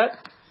uses it yet,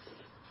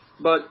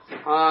 but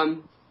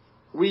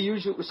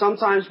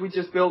sometimes we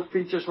just build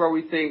features where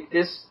we think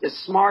this is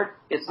smart,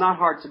 it's not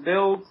hard to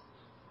build,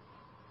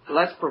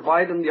 let's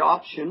provide them the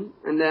option,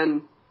 and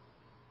then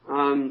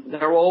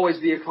there will always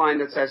be a client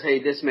that says, hey,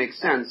 this makes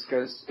sense,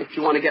 because if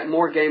you want to get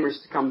more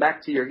gamers to come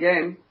back to your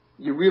game,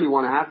 you really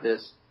want to have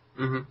this.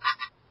 Mm-hmm.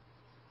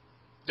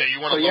 Yeah,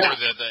 you want to lower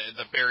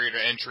the barrier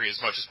to entry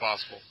as much as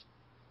possible.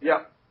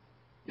 Yep.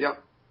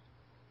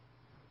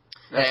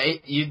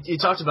 You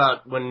talked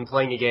about when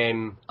playing a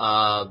game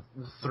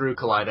through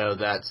Kaleido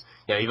that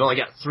you've only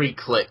got 3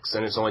 clicks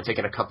and it's only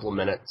taken a couple of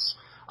minutes.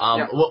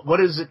 What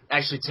does it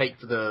actually take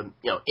for the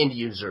end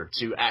user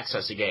to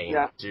access a game?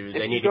 Yeah. Do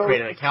they need to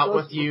create an account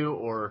with you,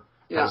 or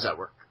how does that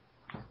work?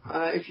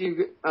 If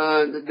you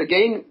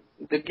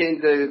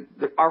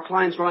our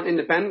clients run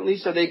independently,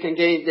 so they can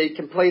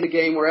play the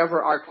game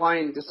wherever our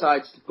client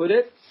decides to put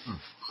it.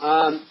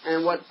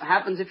 And what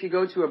happens if you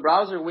go to a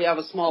browser? We have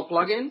a small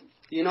plugin.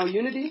 Do you know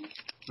Unity?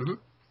 Mm-hmm.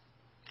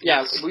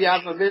 Yeah, we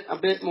have a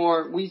bit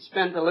more. We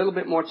spent a little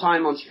bit more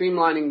time on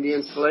streamlining the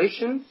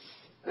installation.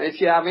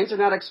 If you have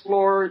Internet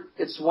Explorer,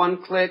 it's 1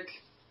 click.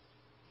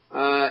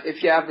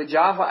 If you have the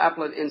Java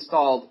applet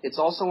installed, it's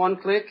also 1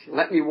 click.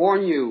 Let me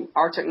warn you,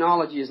 our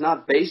technology is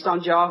not based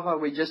on Java.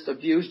 We just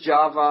abuse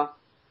Java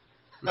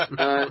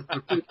to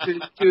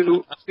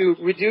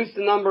reduce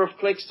the number of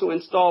clicks to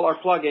install our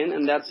plugin,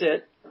 and that's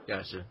it.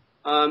 Gotcha.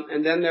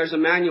 And then there's a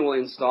manual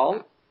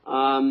install.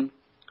 And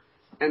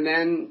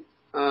then,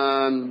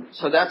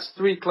 so that's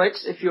 3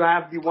 clicks. If you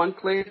have the 1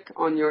 click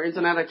on your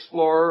Internet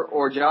Explorer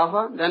or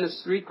Java, then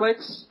it's 3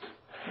 clicks.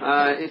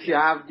 If you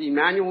have the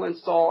manual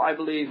install, I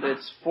believe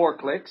it's 4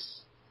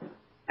 clicks.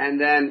 And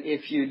then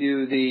if you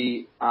do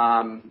the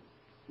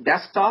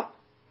desktop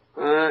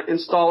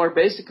installer,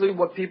 basically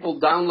what people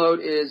download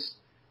is,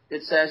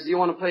 it says, do you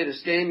want to play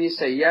this game? You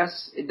say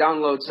yes. It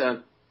downloads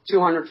a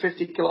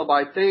 250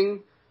 kilobyte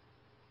thing.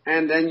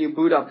 And then you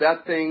boot up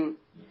that thing,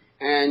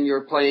 and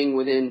you're playing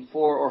within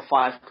 4 or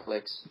 5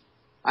 clicks.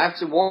 I have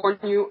to warn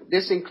you,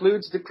 this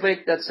includes the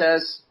click that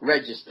says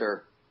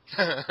register.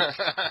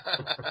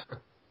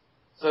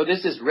 So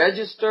this is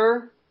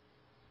register.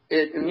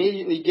 It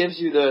immediately gives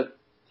you the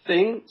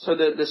thing. So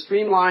the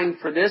streamline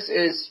for this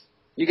is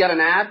you get an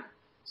ad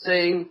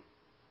saying,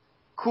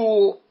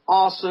 cool,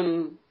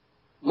 awesome,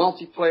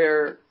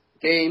 multiplayer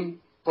game,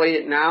 play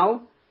it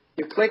now.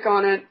 You click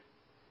on it.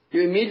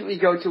 You immediately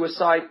go to a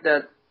site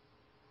that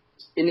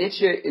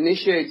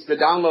initiates the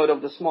download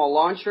of the small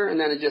launcher, and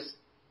then it just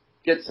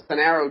gets an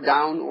arrow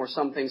down or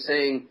something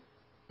saying,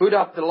 boot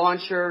up the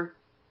launcher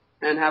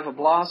and have a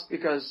blast,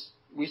 because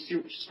we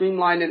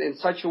streamline it in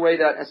such a way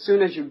that as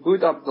soon as you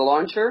boot up the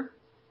launcher,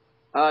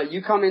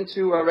 you come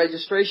into a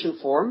registration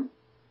form,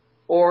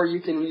 or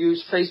you can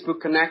use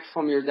Facebook Connect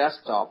from your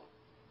desktop.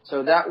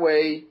 So that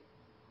way,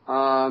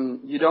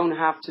 you don't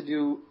have to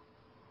do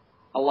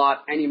a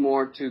lot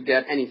anymore to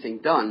get anything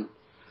done.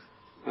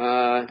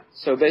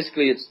 So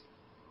basically it's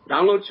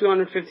download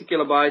 250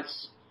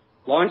 kilobytes,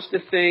 launch the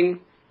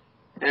thing,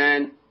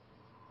 and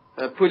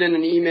put in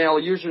an email,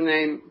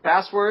 username,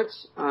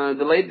 passwords.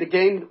 The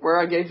game where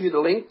I gave you the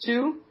link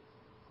to,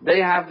 they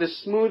have the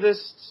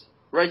smoothest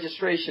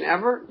registration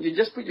ever. You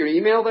just put your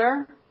email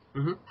there,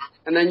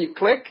 and then you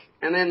click,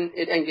 and then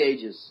it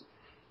engages.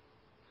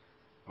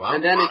 Wow.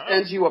 And then it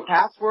sends you a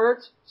password,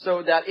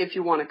 so that if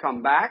you want to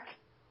come back,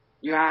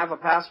 you have a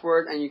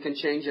password and you can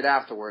change it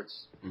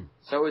afterwards.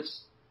 So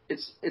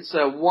it's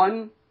a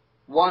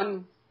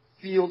one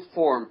field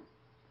form.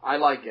 I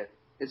like it.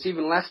 It's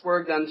even less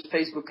work than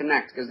Facebook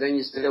Connect, because then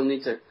you still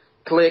need to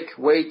click,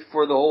 wait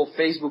for the whole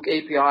Facebook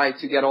API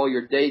to get all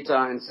your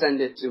data and send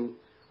it to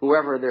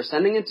whoever they're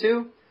sending it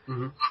to.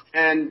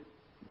 And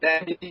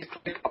then you need to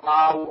click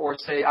allow or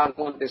say, I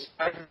want this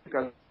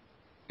because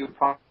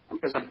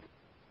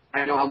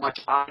I know how much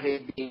I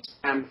hate being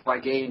spammed by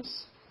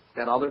games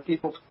that other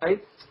people play.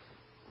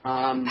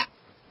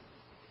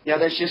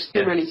 There's just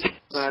too many things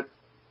that,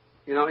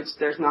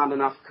 there's not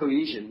enough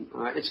cohesion.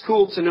 It's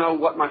cool to know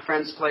what my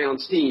friends play on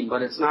Steam,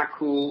 but it's not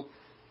cool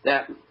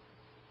that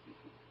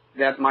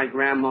my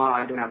grandma,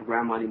 I don't have a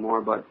grandma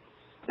anymore, but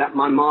that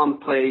my mom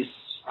plays,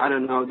 I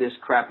don't know, this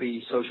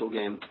crappy social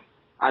game.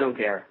 I don't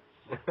care.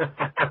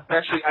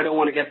 Especially, I don't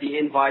want to get the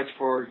invite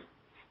for,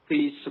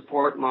 please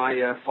support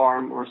my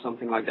farm or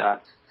something like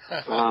that.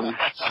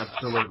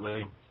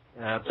 Absolutely.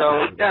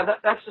 So,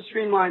 that's the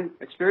streamlined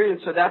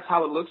experience. So that's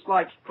how it looks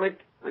like. Click,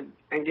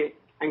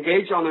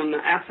 engage on an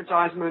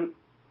advertisement,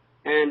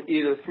 and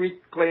either 3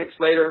 clicks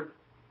later,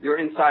 you're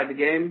inside the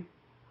game,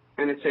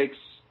 and it takes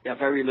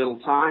very little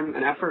time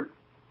and effort.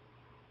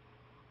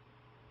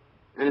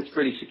 And it's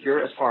pretty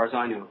secure as far as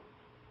I know.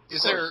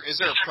 Is there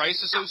a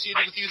price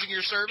associated with using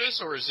your service,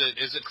 or is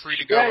it free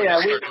to go and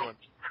just start doing?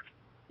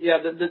 Yeah,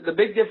 the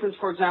big difference,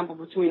 for example,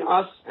 between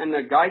us and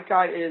the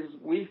Gaikai is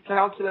we've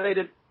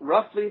calculated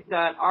roughly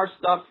that our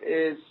stuff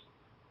is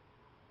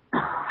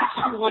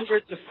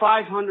 200 to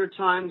 500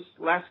 times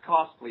less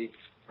costly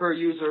per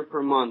user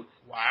per month.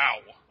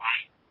 Wow.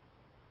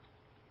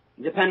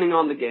 Depending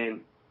on the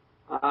game.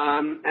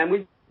 And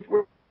we're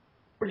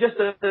just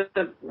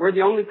we're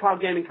the only cloud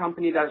gaming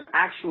company that's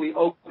actually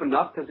opened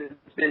up, because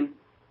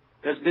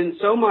there's been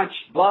so much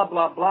blah,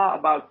 blah, blah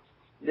about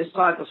this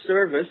type of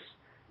service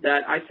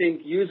that I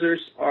think users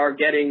are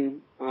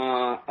getting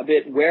a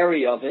bit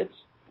wary of it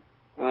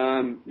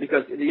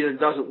because it either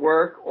doesn't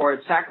work or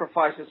it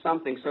sacrifices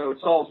something. So it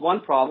solves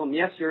one problem.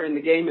 Yes, you're in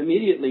the game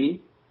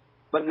immediately,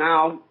 but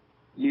now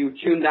you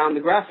tune down the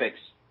graphics.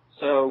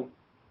 So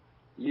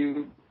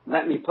you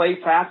let me play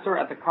faster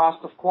at the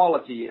cost of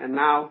quality, and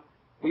now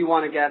we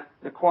want to get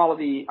the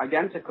quality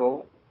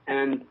identical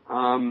and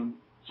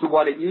to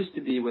what it used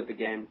to be with the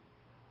game.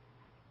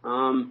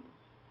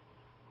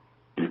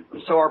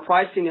 So our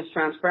pricing is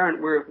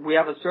transparent. We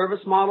have a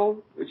service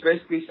model, which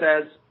basically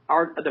says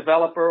a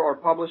developer or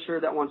publisher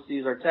that wants to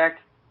use our tech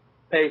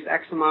pays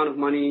X amount of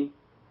money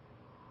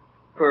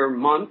per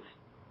month,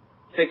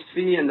 fixed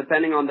fee, and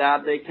depending on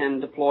that, they can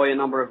deploy a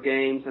number of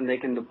games, and they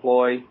can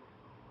deploy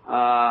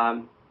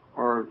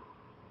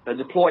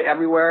deploy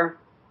everywhere,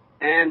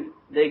 and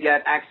they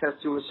get access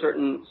to a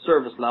certain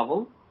service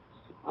level.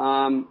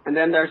 And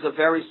then there's a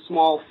very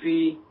small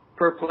fee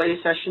per play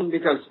session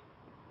because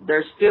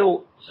there's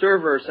still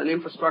servers and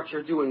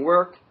infrastructure doing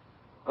work,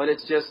 but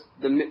it's just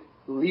the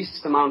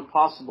least amount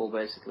possible,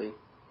 basically.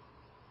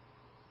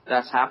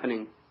 That's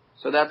happening.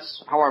 So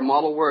that's how our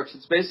model works.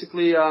 It's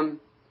basically,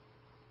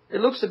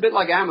 it looks a bit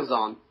like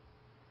Amazon.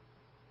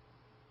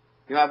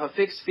 You have a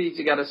fixed fee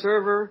to get a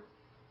server,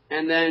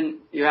 and then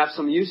you have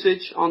some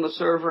usage on the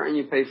server, and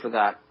you pay for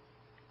that.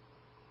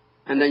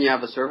 And then you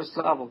have a service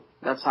level.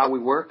 That's how we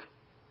work.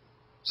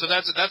 So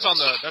that's on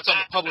the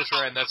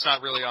publisher end. That's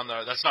not really on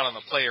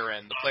the player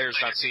end. The player's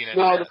not seeing it.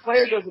 No, the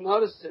player doesn't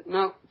notice it.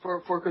 No,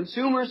 for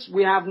consumers,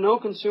 we have no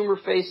consumer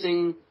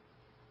facing.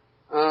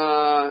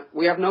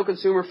 We have no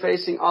consumer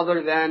facing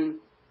other than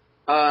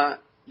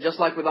just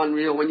like with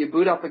Unreal. When you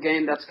boot up a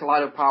game that's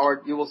Kaleido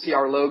powered, you will see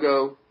our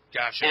logo.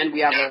 Gotcha.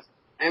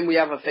 And we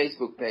have a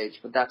Facebook page,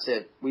 but that's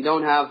it. We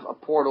don't have a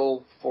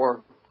portal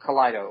for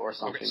Kaleido or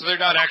something. Okay, so they're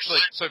not actually.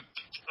 So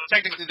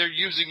technically, they're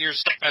using your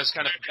stuff as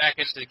kind of a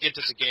backend to get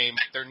to the game.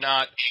 They're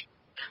not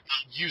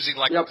using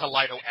like a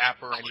Kaleido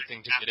app or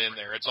anything to get in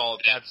there. It's all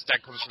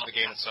that comes from the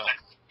game itself.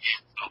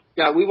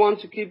 Yeah, we want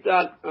to keep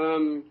that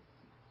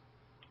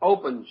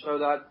open so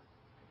that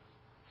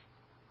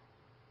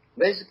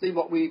basically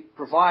what we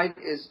provide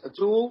is a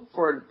tool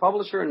for the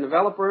publisher and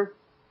developer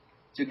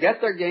to get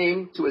their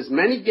game to as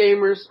many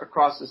gamers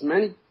across as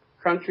many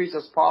countries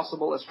as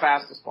possible, as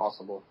fast as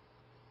possible,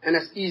 and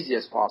as easy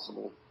as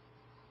possible.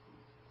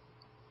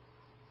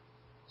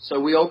 So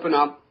we open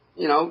up,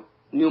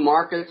 new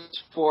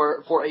markets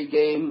for a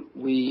game.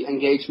 We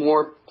engage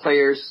more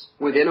players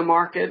within a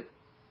market.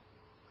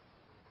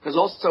 Because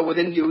also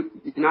within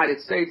the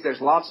United States, there's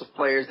lots of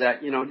players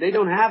that, they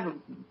don't have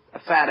a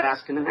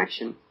fat-ass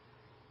connection.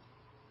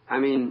 I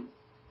mean,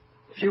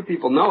 few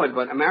people know it,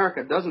 but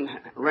America doesn't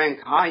rank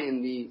high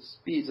in the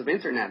speeds of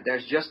internet.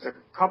 There's just a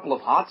couple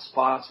of hot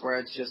spots where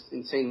it's just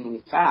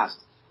insanely fast.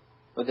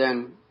 But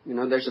then,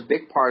 there's a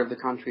big part of the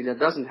country that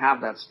doesn't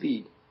have that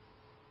speed.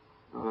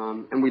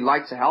 And we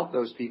like to help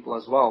those people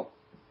as well.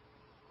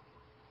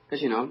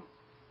 Because,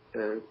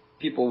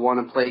 people want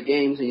to play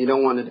games and you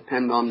don't want to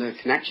depend on the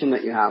connection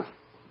that you have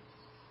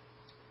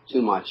too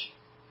much.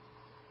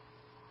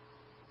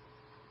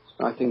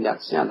 So I think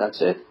that's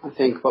it.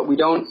 But we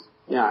don't,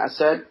 as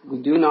said, we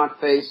do not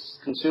face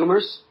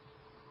consumers.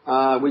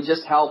 We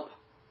just help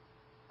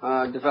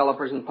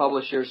developers and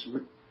publishers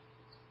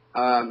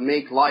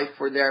make life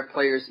for their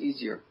players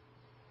easier.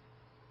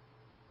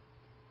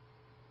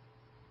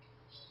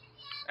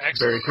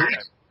 Excellent. Very cool.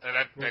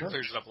 That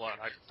clears it up a lot.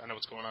 I know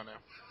what's going on now.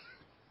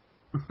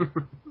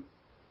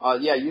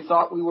 You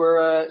thought we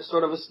were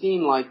sort of a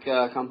Steam-like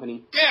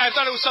company. Yeah, I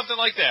thought it was something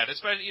like that.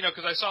 Especially,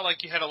 because I saw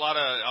like you had a lot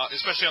of,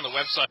 especially on the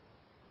website.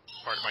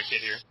 Part of my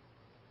kid here.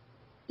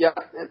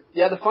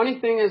 Yeah. The funny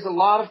thing is, a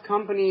lot of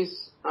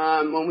companies,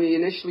 when we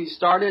initially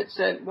started,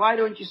 said, "Why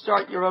don't you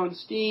start your own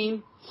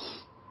Steam?"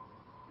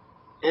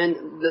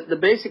 And the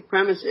basic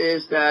premise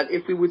is that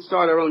if we would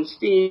start our own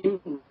Steam,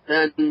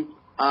 then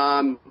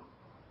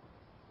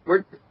we're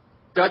a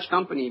Dutch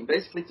company.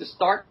 Basically, to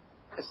start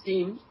a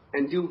Steam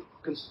and do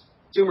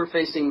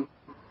consumer-facing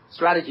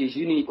strategies,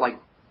 you need like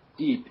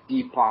deep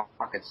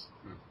pockets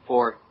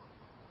for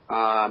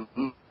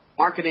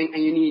marketing,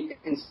 and you need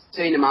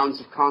insane amounts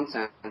of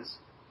content.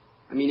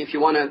 I mean, if you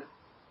want to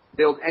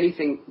build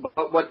anything,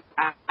 but what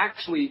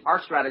actually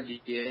our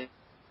strategy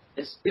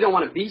is we don't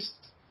want to be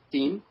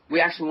Steam.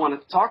 We actually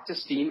want to talk to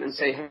Steam and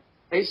say,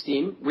 hey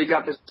Steam, we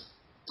got this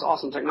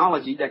awesome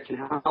technology that can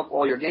help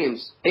all your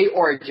games. Hey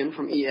Origin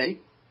from EA,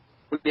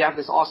 we have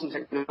this awesome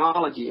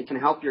technology. It can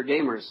help your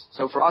gamers.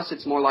 So for us,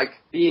 it's more like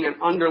being an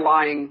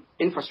underlying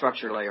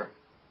infrastructure layer.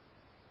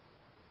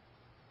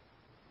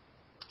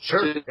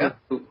 Sure. To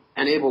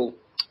enable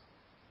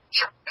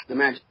the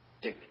magic.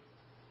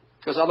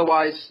 Because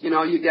otherwise,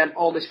 you get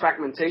all this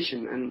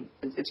fragmentation, and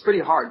it's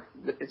pretty hard.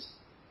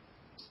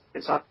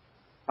 It's a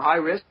high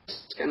risk,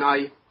 and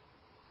I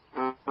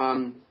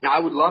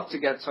would love to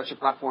get such a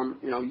platform,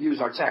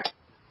 use our tech.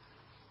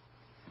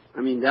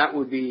 I mean, that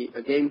would be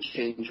a game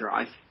changer,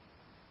 I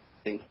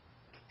think.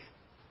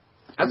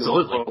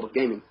 Absolutely. In the world of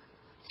gaming.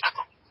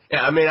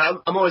 Yeah, I mean,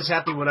 I'm always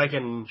happy when I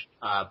can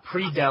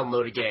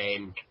pre-download a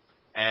game,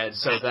 and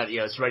so that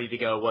it's ready to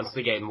go once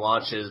the game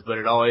launches. But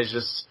it always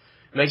just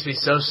makes me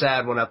so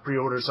sad when I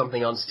pre-order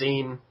something on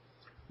Steam.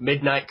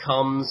 Midnight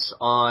comes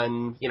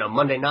on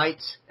Monday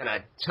night, and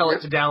I tell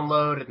it to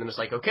download, and then it's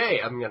like, okay,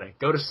 I'm gonna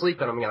go to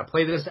sleep, and I'm gonna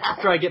play this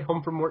after I get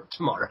home from work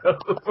tomorrow.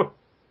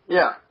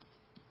 Yeah.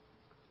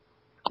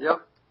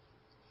 Yep.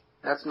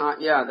 That's not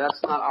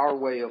our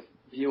way of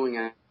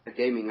viewing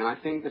gaming, and I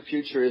think the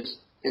future is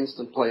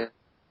instant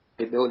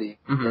playability.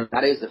 Mm-hmm.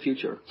 That is the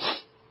future.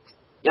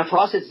 Yeah, for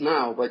us it's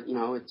now, but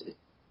it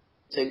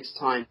takes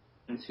time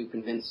to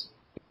convince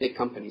big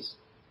companies.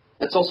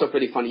 That's also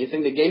pretty funny. You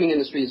think the gaming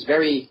industry is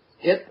very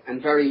hip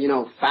and very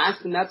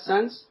fast in that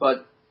sense,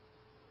 but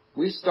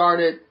we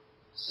started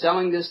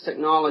selling this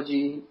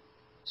technology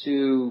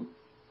to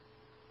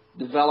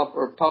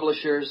developer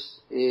publishers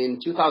in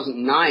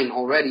 2009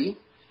 already,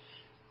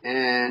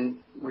 and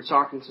we're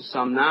talking to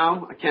some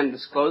now. I can't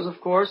disclose,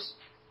 of course,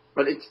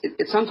 but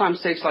it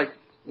sometimes takes like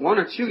 1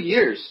 or 2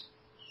 years,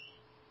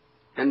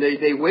 and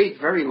they wait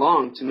very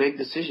long to make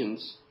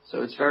decisions.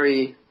 So it's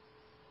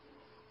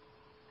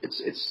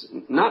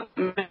not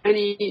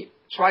many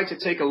try to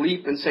take a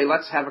leap and say,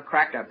 let's have a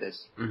crack at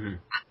this. Mm-hmm.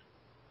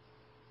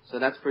 So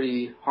that's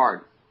pretty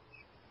hard.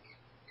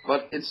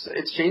 But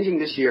it's changing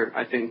this year,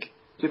 I think.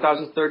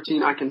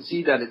 2013, I can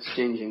see that it's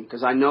changing,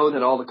 because I know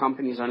that all the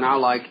companies are now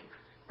like,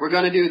 we're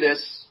going to do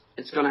this,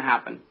 it's going to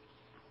happen.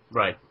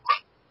 Right.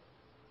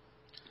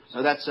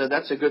 So that's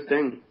a good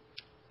thing.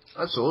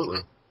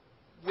 Absolutely.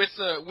 With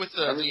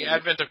the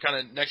advent of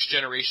kind of next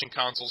generation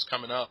consoles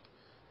coming up,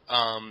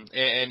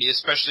 and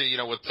especially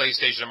with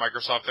PlayStation and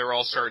Microsoft, they're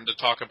all starting to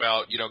talk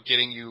about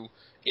getting you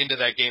into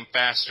that game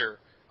faster.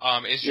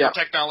 Is your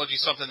technology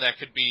something that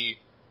could be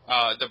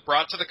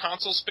brought to the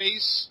console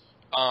space,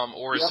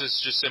 or is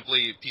this just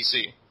simply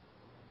PC?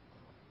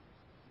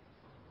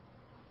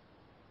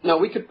 No,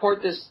 we could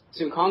port this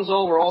to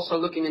console. We're also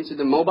looking into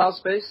the mobile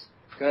space,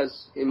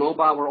 because in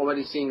mobile we're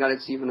already seeing that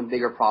it's even a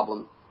bigger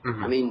problem.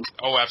 Mm-hmm. I mean,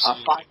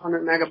 absolutely. A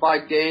 500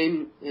 megabyte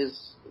game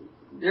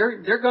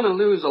they're going to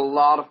lose a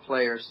lot of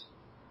players,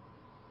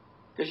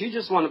 because you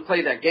just want to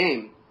play that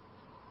game.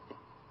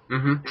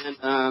 Mm-hmm.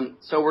 And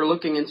so we're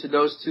looking into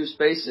those two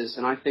spaces,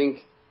 and I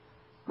think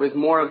with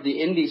more of the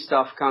indie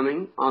stuff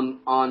coming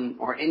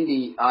or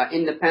indie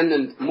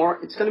independent,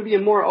 it's going to be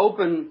a more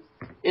open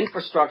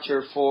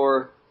infrastructure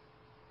for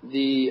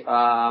the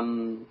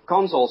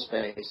console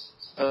space.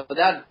 So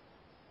that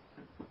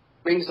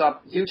brings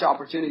up huge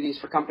opportunities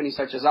for companies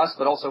such as us,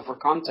 but also for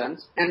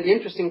content. And the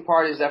interesting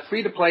part is that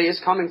free-to-play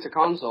is coming to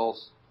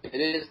consoles. It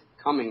is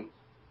coming.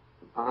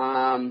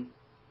 And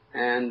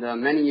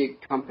many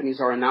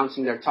companies are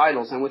announcing their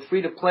titles. And with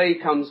free-to-play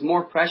comes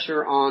more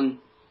pressure on,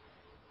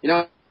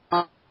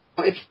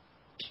 if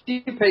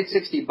you paid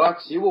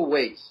 $60, you will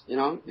wait.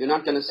 You're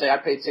not going to say, I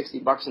paid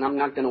 $60 and I'm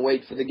not going to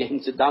wait for the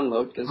game to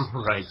download, because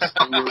right.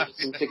 you're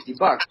wasting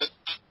 $60.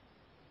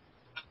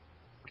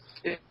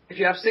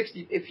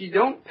 If you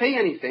don't pay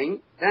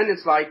anything, then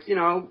it's like,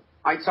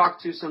 I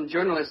talked to some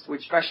journalists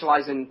which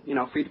specialize in,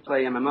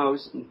 free-to-play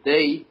MMOs, and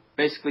they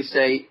basically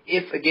say,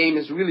 if a game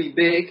is really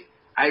big,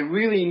 I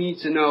really need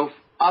to know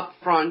up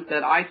front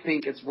that I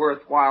think it's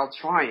worthwhile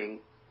trying.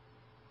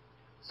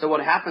 So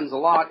what happens a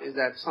lot is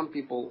that some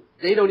people,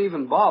 they don't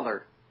even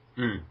bother.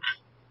 Mm.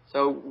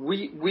 So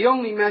we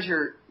only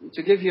measure,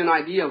 to give you an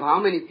idea of how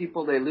many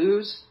people they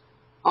lose.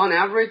 On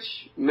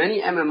average,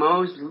 many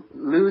MMOs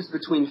lose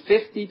between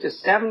 50 to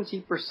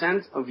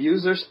 70% of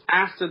users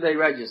after they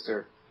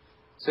register.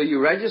 So you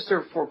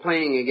register for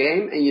playing a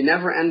game, and you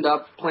never end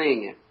up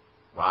playing it.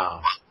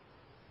 Wow.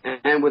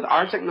 And with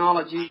our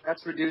technology,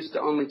 that's reduced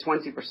to only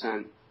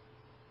 20%.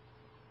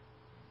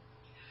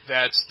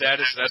 That's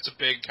a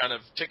big kind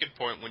of ticket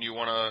point when you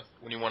wanna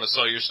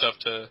sell your stuff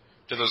to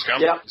those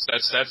companies.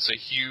 Yep. That's a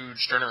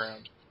huge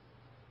turnaround.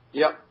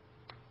 Yep.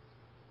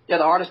 Yeah,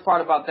 the hardest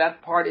part about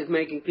that part is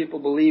making people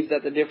believe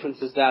that the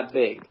difference is that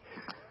big.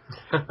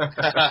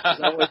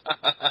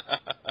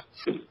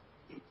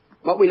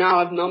 But we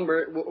now have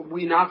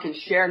we now can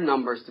share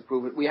numbers to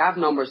prove it. We have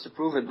numbers to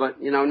prove it, but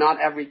not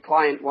every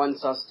client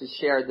wants us to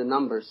share the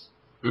numbers.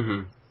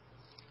 Mm-hmm.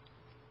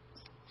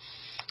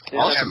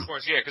 Awesome. Yeah, of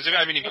course, yeah. Because if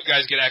you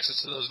guys get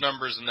access to those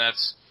numbers, and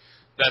that's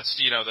that's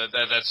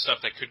stuff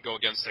that could go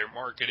against their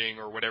marketing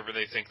or whatever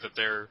they think that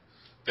their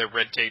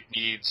red tape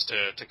needs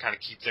to kind of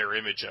keep their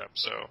image up.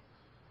 So,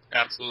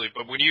 absolutely.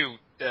 But when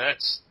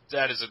that's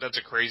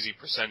a crazy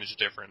percentage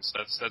difference.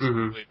 That's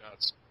really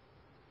nuts.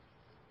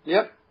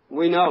 Yep,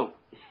 we know.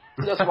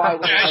 That's why.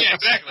 Yeah,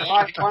 exactly.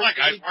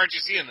 Aren't you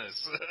seeing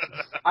this?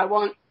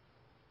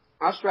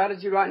 Our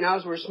strategy right now,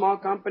 as we're a small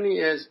company,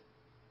 is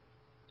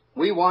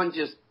we want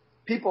just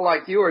people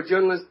like you or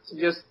journalists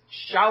just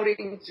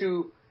shouting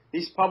to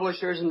these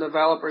publishers and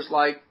developers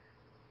like,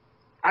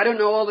 I don't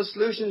know all the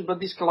solutions, but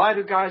these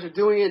Kaleido guys are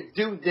doing it,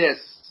 do this.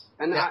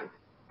 And yeah.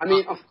 I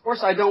mean, of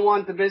course I don't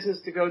want the business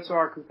to go to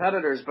our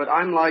competitors, but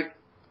I'm like,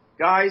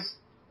 guys,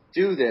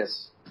 do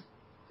this.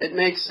 It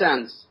makes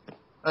sense.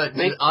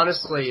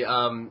 Honestly,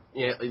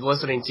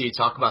 listening to you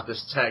talk about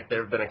this tech,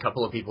 there have been a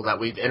couple of people that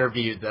we've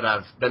interviewed that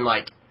I've been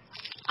like,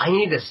 I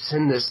need to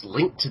send this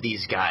link to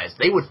these guys.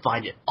 They would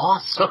find it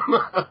awesome.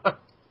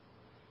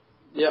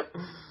 Yep.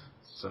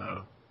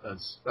 So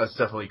that's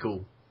definitely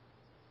cool.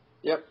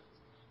 Yep.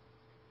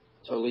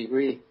 Totally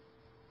agree.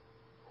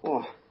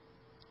 Oh.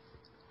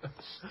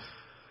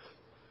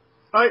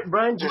 All right,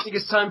 Brian, do you think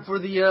it's time for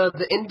the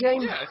end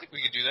game? Yeah, I think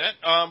we could do that.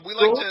 We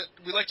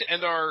like to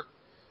end our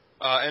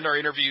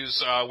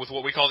interviews with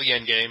what we call the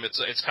end game.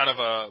 It's kind of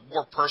a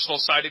more personal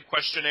sided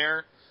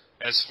questionnaire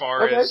as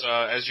far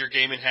as your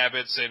gaming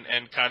habits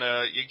and kind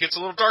of it gets a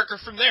little darker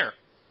from there.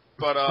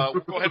 But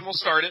we'll go ahead and we'll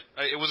start it.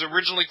 It was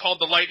originally called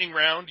the lightning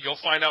round. You'll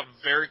find out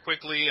very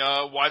quickly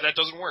why that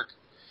doesn't work.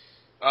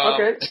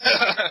 Okay.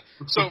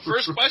 So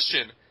first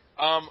question,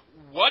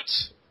 what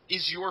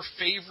is your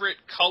favorite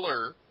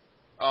color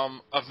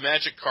of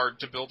Magic card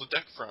to build a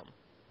deck from?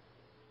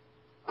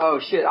 Oh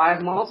shit! I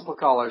have multiple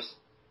colors.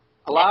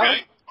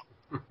 Allowed?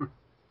 Okay.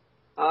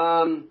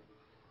 Oh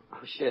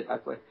shit!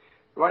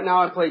 Right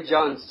now. I play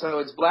Jones, so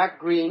it's black,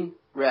 green,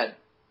 red.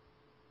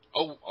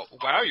 Oh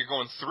wow! You're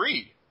going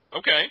 3.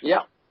 Okay.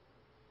 Yep.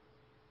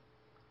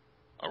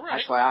 All right.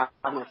 That's why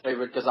I'm my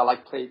favorite because I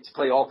like to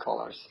play all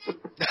colors.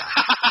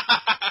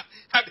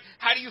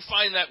 How do you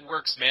find that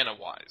works mana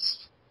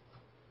wise?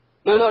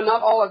 No,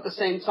 not all at the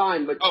same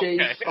time, but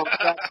change. Okay.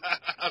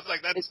 I was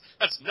like,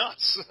 that's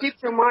nuts.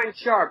 Keep your mind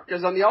sharp,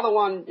 because on the other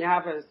one you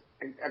have an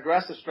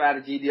aggressive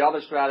strategy. The other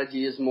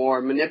strategy is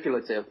more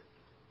manipulative,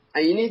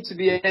 and you need to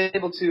be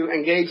able to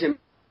engage in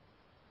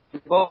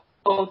both,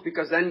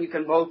 because then you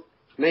can both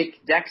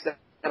make decks that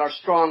are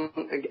strong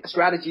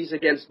strategies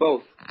against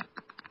both.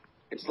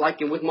 It's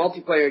like with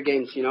multiplayer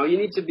games, you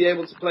need to be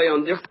able to play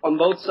on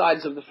both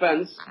sides of the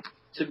fence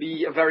to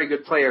be a very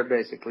good player,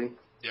 basically.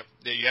 Yep.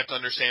 You have to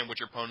understand what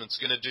your opponent's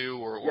going to do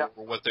or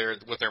what their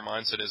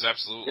mindset is.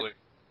 Absolutely.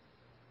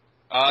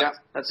 Yeah,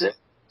 that's it.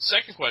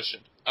 Second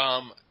question.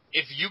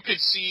 If you could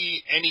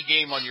see any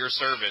game on your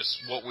service,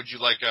 what would you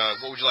like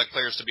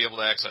players to be able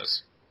to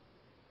access?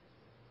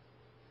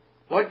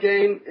 What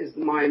game is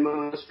my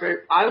most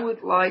favorite? I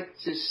would like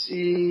to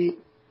see.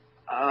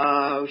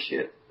 Oh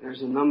shit!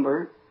 There's a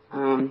number.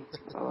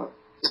 It's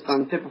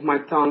on the tip of my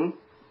tongue.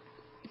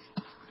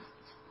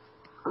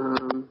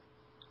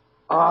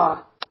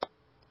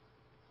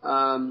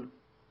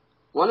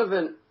 One of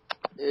them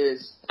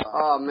is.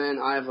 Oh man,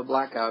 I have a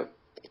blackout.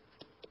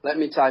 Let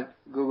me type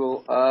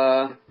Google.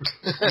 What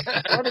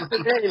is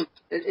the game?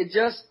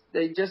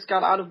 They just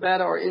got out of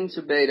beta or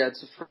into beta.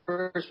 It's a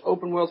first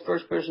open world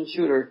first person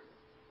shooter.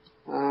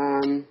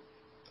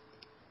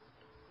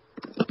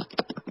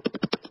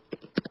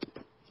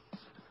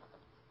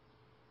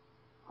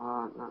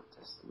 Not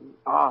Destiny.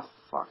 Oh,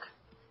 fuck.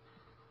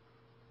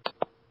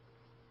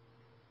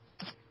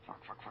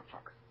 Fuck.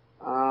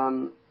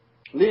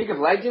 League of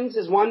Legends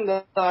is one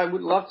that I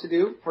would love to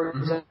do. For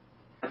example,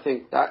 I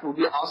think that would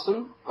be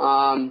awesome.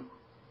 I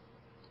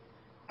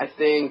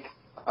think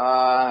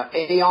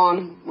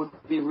Aeon would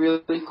be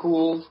really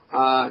cool.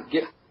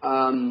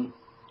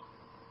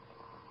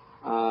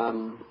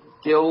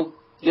 Guild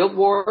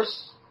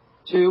Wars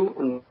 2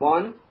 and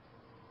 1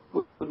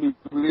 would be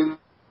really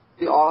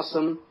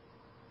awesome.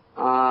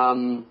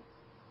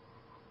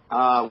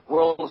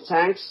 World of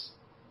Tanks.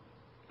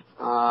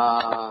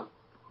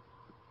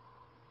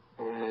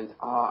 And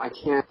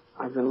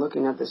I've been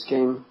looking at this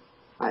game.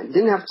 I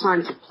didn't have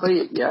time to play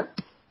it yet.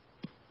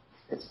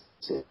 It's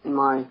in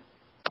my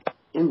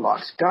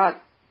inbox. God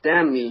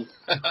damn me.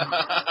 I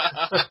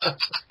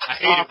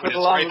hate it when it's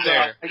right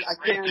there. I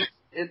can't.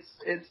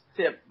 It's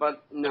tip,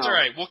 but no. That's all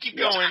right. We'll keep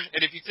going,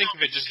 and if you think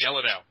of it, just yell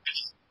it out.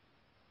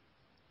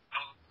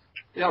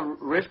 Yeah,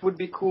 Rift would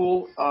be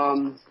cool.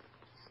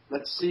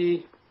 Let's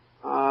see.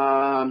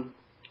 I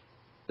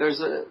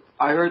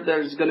heard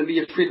there's going to be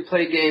a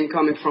free-to-play game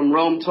coming from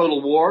Rome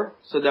Total War,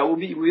 so that would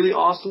be really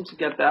awesome to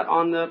get that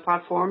on the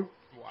platform.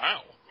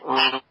 Wow.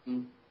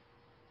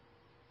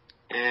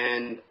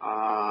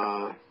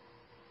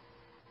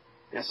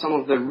 Some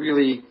of the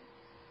really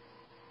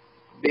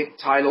big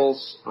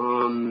titles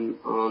on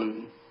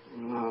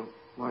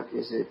what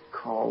is it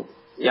called?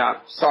 Yeah,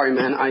 sorry,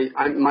 man.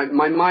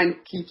 My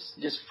mind keeps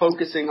just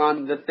focusing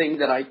on the thing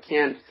that I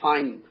can't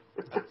find.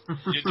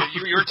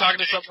 you were talking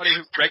to somebody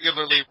who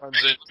regularly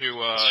runs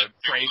into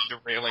train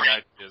derailing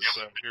ideas,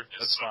 so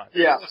that's fine.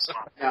 Yeah.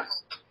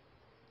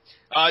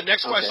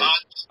 Next question.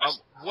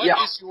 What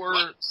is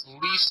your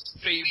least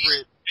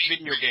favorite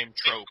video game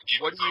trope?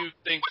 What do you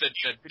think that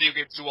video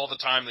games do all the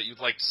time that you'd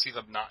like to see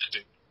them not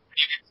do?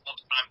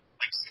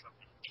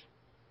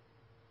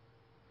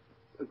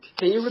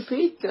 Can you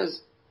repeat?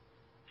 Because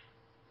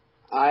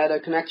I had a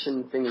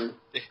connection thingy.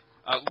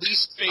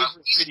 Least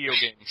favorite video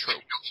game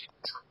trope.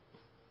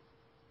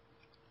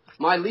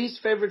 My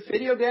least favorite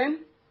video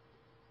game?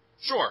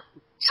 Sure.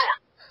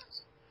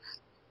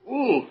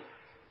 Ooh.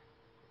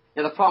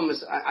 Yeah, the problem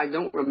is I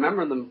don't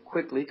remember them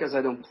quickly because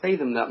I don't play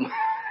them that much.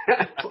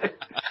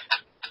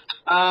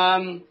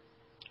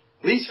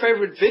 Least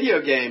favorite video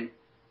game?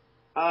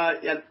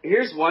 Yeah,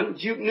 here's one.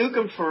 Duke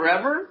Nukem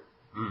Forever.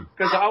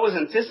 Because I was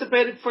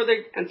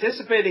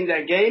anticipating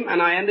that game, and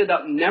I ended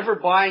up never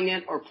buying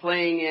it or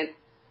playing it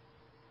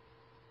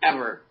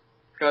ever.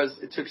 Because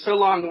it took so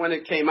long when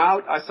it came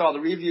out. I saw the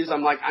reviews.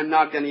 I'm like, I'm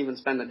not going to even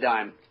spend a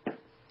dime.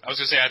 I was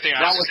going to say, I think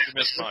that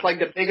was like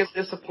the biggest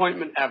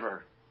disappointment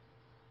ever.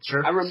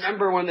 Sure. I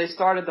remember when they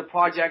started the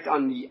project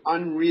on the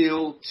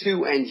Unreal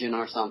 2 engine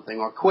or something,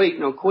 or Quake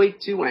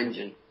 2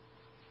 engine.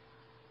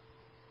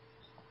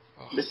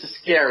 This is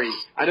scary.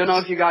 I don't know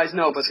if you guys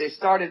know, but they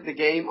started the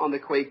game on the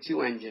Quake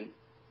 2 engine.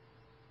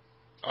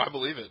 Oh, I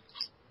believe it.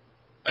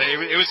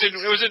 It was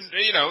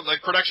in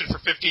like production for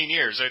 15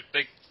 years.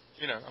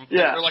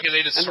 They're lucky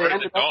they just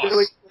started at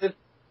DOS.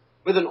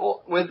 With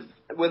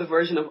a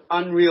version of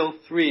Unreal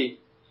 3.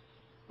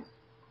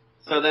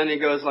 So then it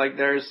goes like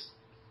there's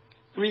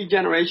 3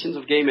 generations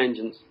of game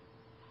engines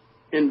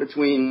in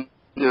between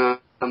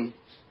them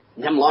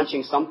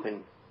launching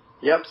something.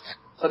 Yep.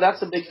 So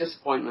that's a big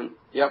disappointment.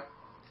 Yep.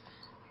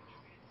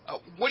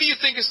 What do you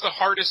think is the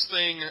hardest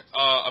thing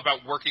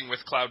about working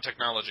with cloud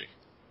technology?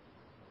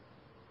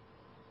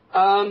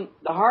 The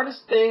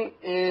hardest thing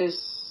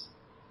is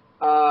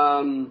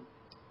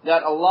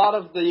that a lot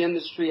of the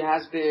industry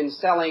has been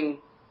selling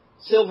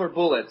silver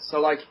bullets. So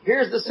like,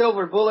 here's the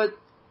silver bullet,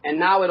 and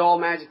now it all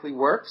magically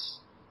works.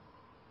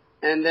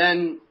 And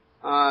then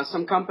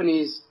some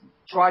companies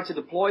try to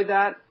deploy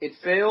that. It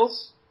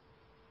fails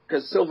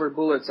because silver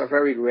bullets are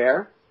very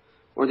rare,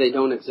 or they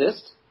don't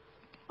exist.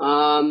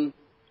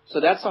 So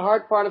that's the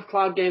hard part of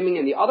cloud gaming.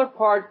 And the other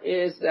part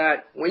is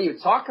that when you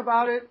talk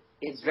about it,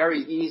 it's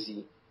very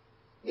easy.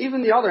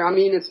 Even the other,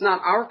 it's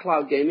not our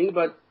cloud gaming,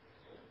 but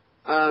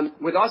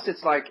with us,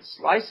 it's like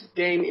slice the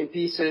game in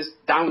pieces,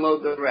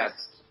 download the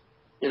rest.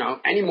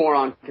 Any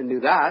moron can do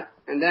that.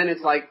 And then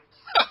it's like,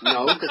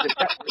 no, because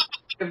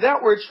if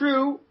that were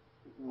true,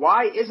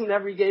 why isn't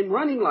every game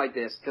running like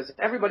this? Because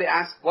everybody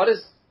asks,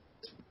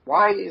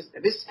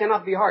 this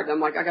cannot be hard. I'm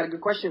like, I got a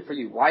good question for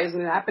you. Why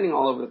isn't it happening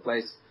all over the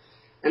place?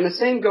 And the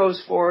same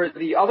goes for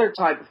the other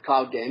type of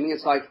cloud gaming.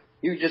 It's like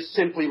you just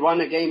simply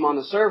run a game on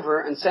a server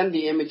and send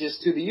the images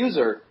to the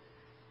user.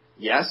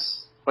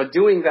 Yes, but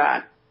doing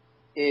that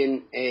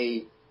in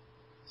a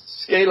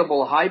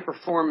scalable,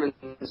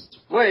 high-performance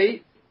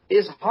way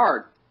is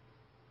hard.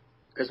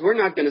 Because we're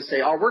not going to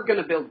say, we're going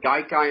to build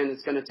Gaikai and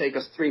it's going to take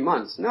us 3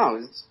 months.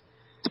 No,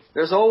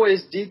 there's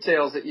always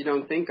details that you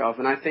don't think of.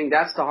 And I think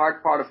that's the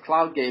hard part of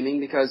cloud gaming,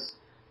 because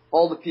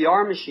all the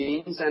PR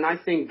machines, and I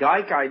think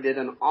Gaikai did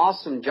an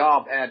awesome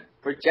job at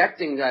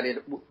projecting that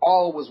it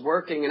all was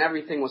working and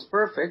everything was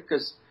perfect,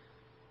 because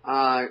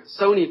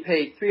Sony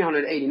paid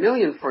 $380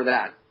 million for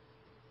that.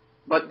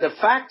 But the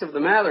fact of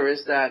the matter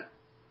is that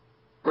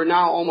we're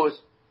now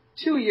almost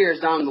 2 years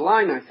down the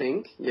line, I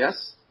think,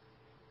 yes,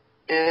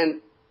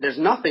 and there's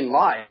nothing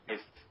live.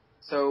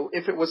 So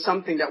if it was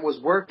something that was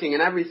working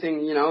and everything,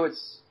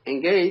 it's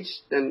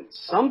engaged, then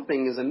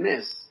something is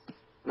amiss.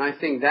 And I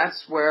think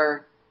that's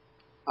where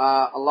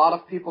a lot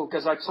of people,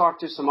 because I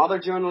talked to some other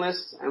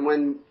journalists, and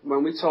when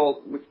we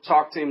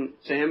talked to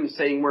him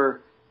saying we're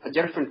a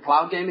different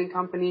cloud gaming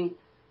company,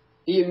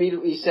 he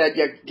immediately said,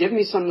 yeah, give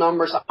me some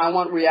numbers. I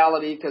want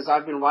reality, because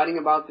I've been writing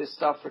about this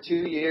stuff for 2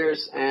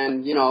 years,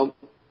 and,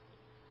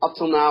 up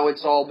till now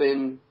it's all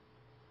been,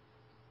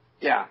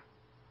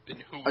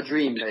 a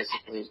dream,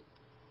 basically.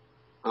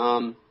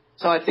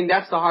 So I think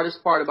that's the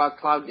hardest part about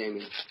cloud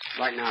gaming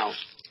right now.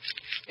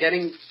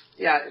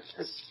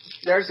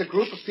 There's a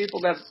group of people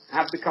that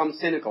have become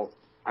cynical,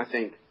 I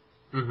think.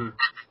 Mm-hmm.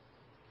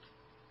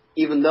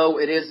 Even though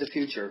it is the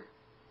future.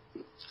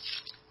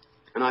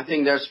 And I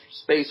think there's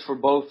space for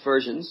both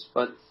versions,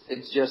 but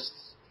it's just,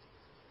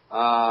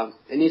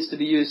 it needs to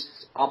be used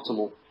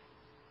optimal.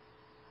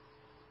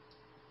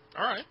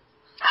 All right.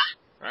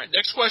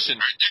 Next question.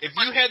 If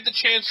you had the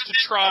chance to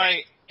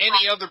try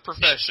any other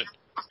profession,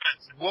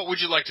 what would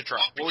you like to try?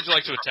 What would you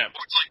like to attempt?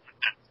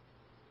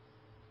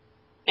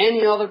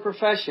 Any other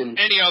profession?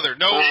 Any other.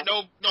 No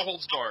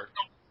holds barred.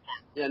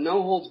 Yeah,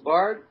 no holds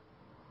barred.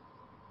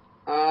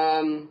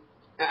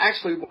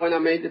 Actually, when I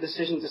made the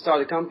decision to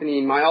start a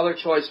company, my other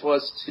choice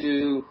was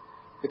to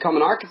become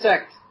an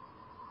architect.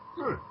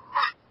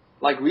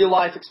 Like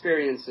real-life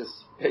experiences,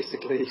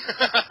 basically.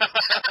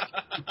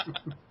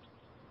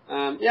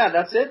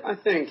 That's it, I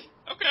think.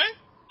 Okay.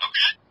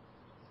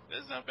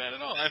 That's not bad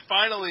at all. And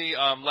finally,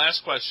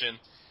 last question.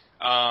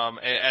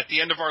 At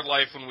the end of our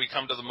life, when we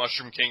come to the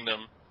Mushroom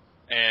Kingdom,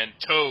 and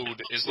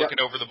Toad is looking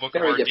over the Book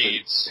of Our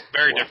Deeds.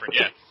 Very different,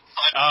 yeah.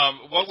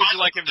 What would you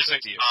like him to say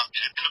to you?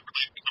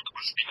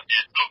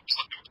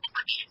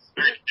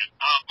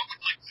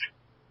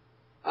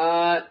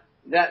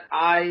 That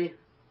I,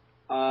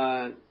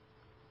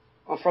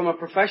 from a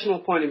professional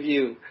point of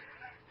view,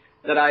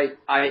 that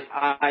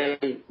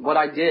what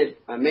I did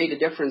made a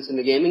difference in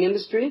the gaming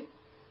industry.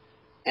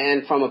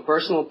 And from a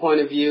personal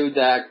point of view,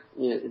 that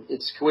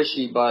it's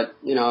squishy, but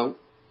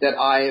that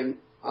I am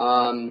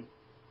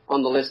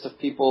on the list of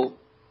people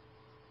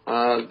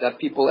that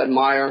people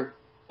admire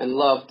and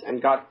loved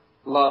and got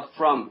love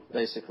from,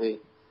 basically.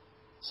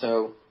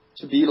 So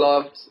to be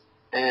loved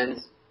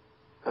and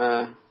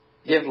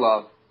give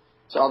love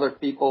to other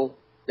people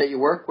that you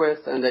work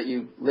with and that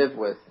you live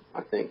with.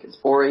 I think it's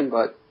boring,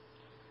 but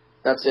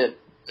that's it.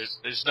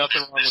 There's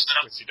nothing wrong with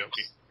Squishy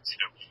Dokie.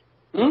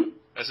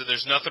 I said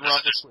there's nothing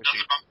wrong with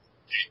Squishy.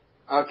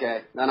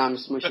 Okay, then I'm a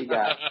smushy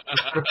guy.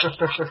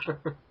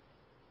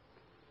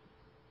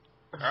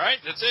 All right,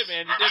 that's it,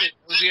 man. You did it.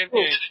 That was the end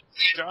game.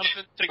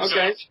 Jonathan, take us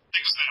out.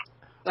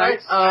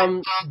 Thanks.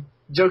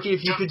 Dokie,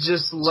 if you could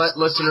just let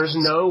listeners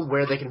know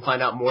where they can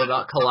find out more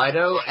about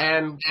Kaleido,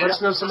 and let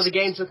us know some of the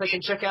games that they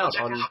can check out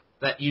on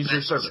that user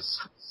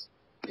service.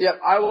 Yep,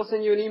 I will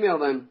send you an email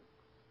then.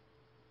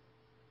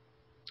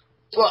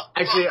 Well,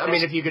 actually, I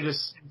mean, if you could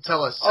just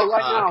tell us. Oh,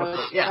 right now,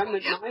 it's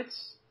Remnant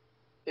Knights,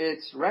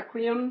 it's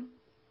Requiem,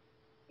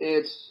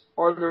 it's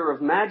Order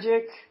of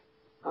Magic,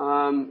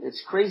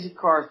 it's Crazy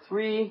Car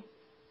 3,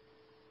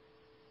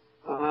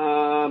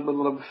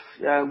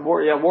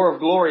 War of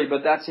Glory,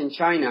 but that's in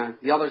China.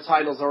 The other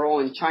titles are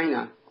all in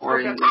China or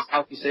in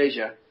Southeast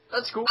Asia.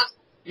 That's cool.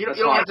 You don't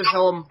have to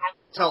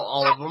tell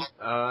all of them.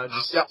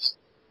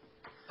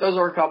 Those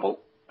are a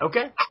couple.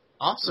 Okay.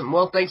 Awesome.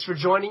 Well, thanks for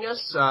joining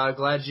us.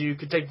 Glad you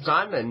could take the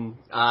time and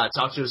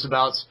talk to us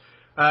about,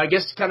 I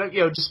guess, kind of,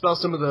 dispel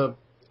some of the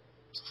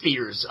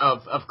fears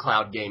of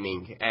cloud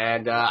gaming.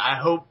 And I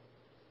hope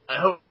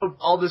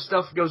all this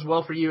stuff goes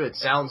well for you. It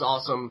sounds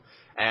awesome.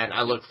 And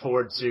I look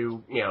forward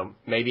to,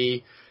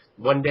 maybe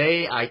one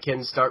day I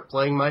can start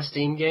playing my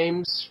Steam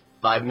games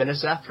 5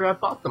 minutes after I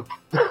bought them.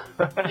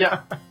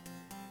 Yeah.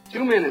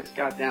 2 minutes,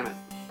 goddammit.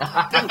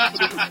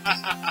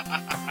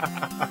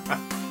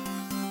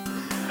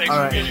 Thanks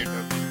for being here,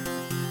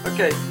 Dokie.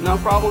 Okay, no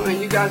problem.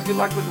 And you guys, good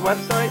luck with the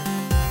website.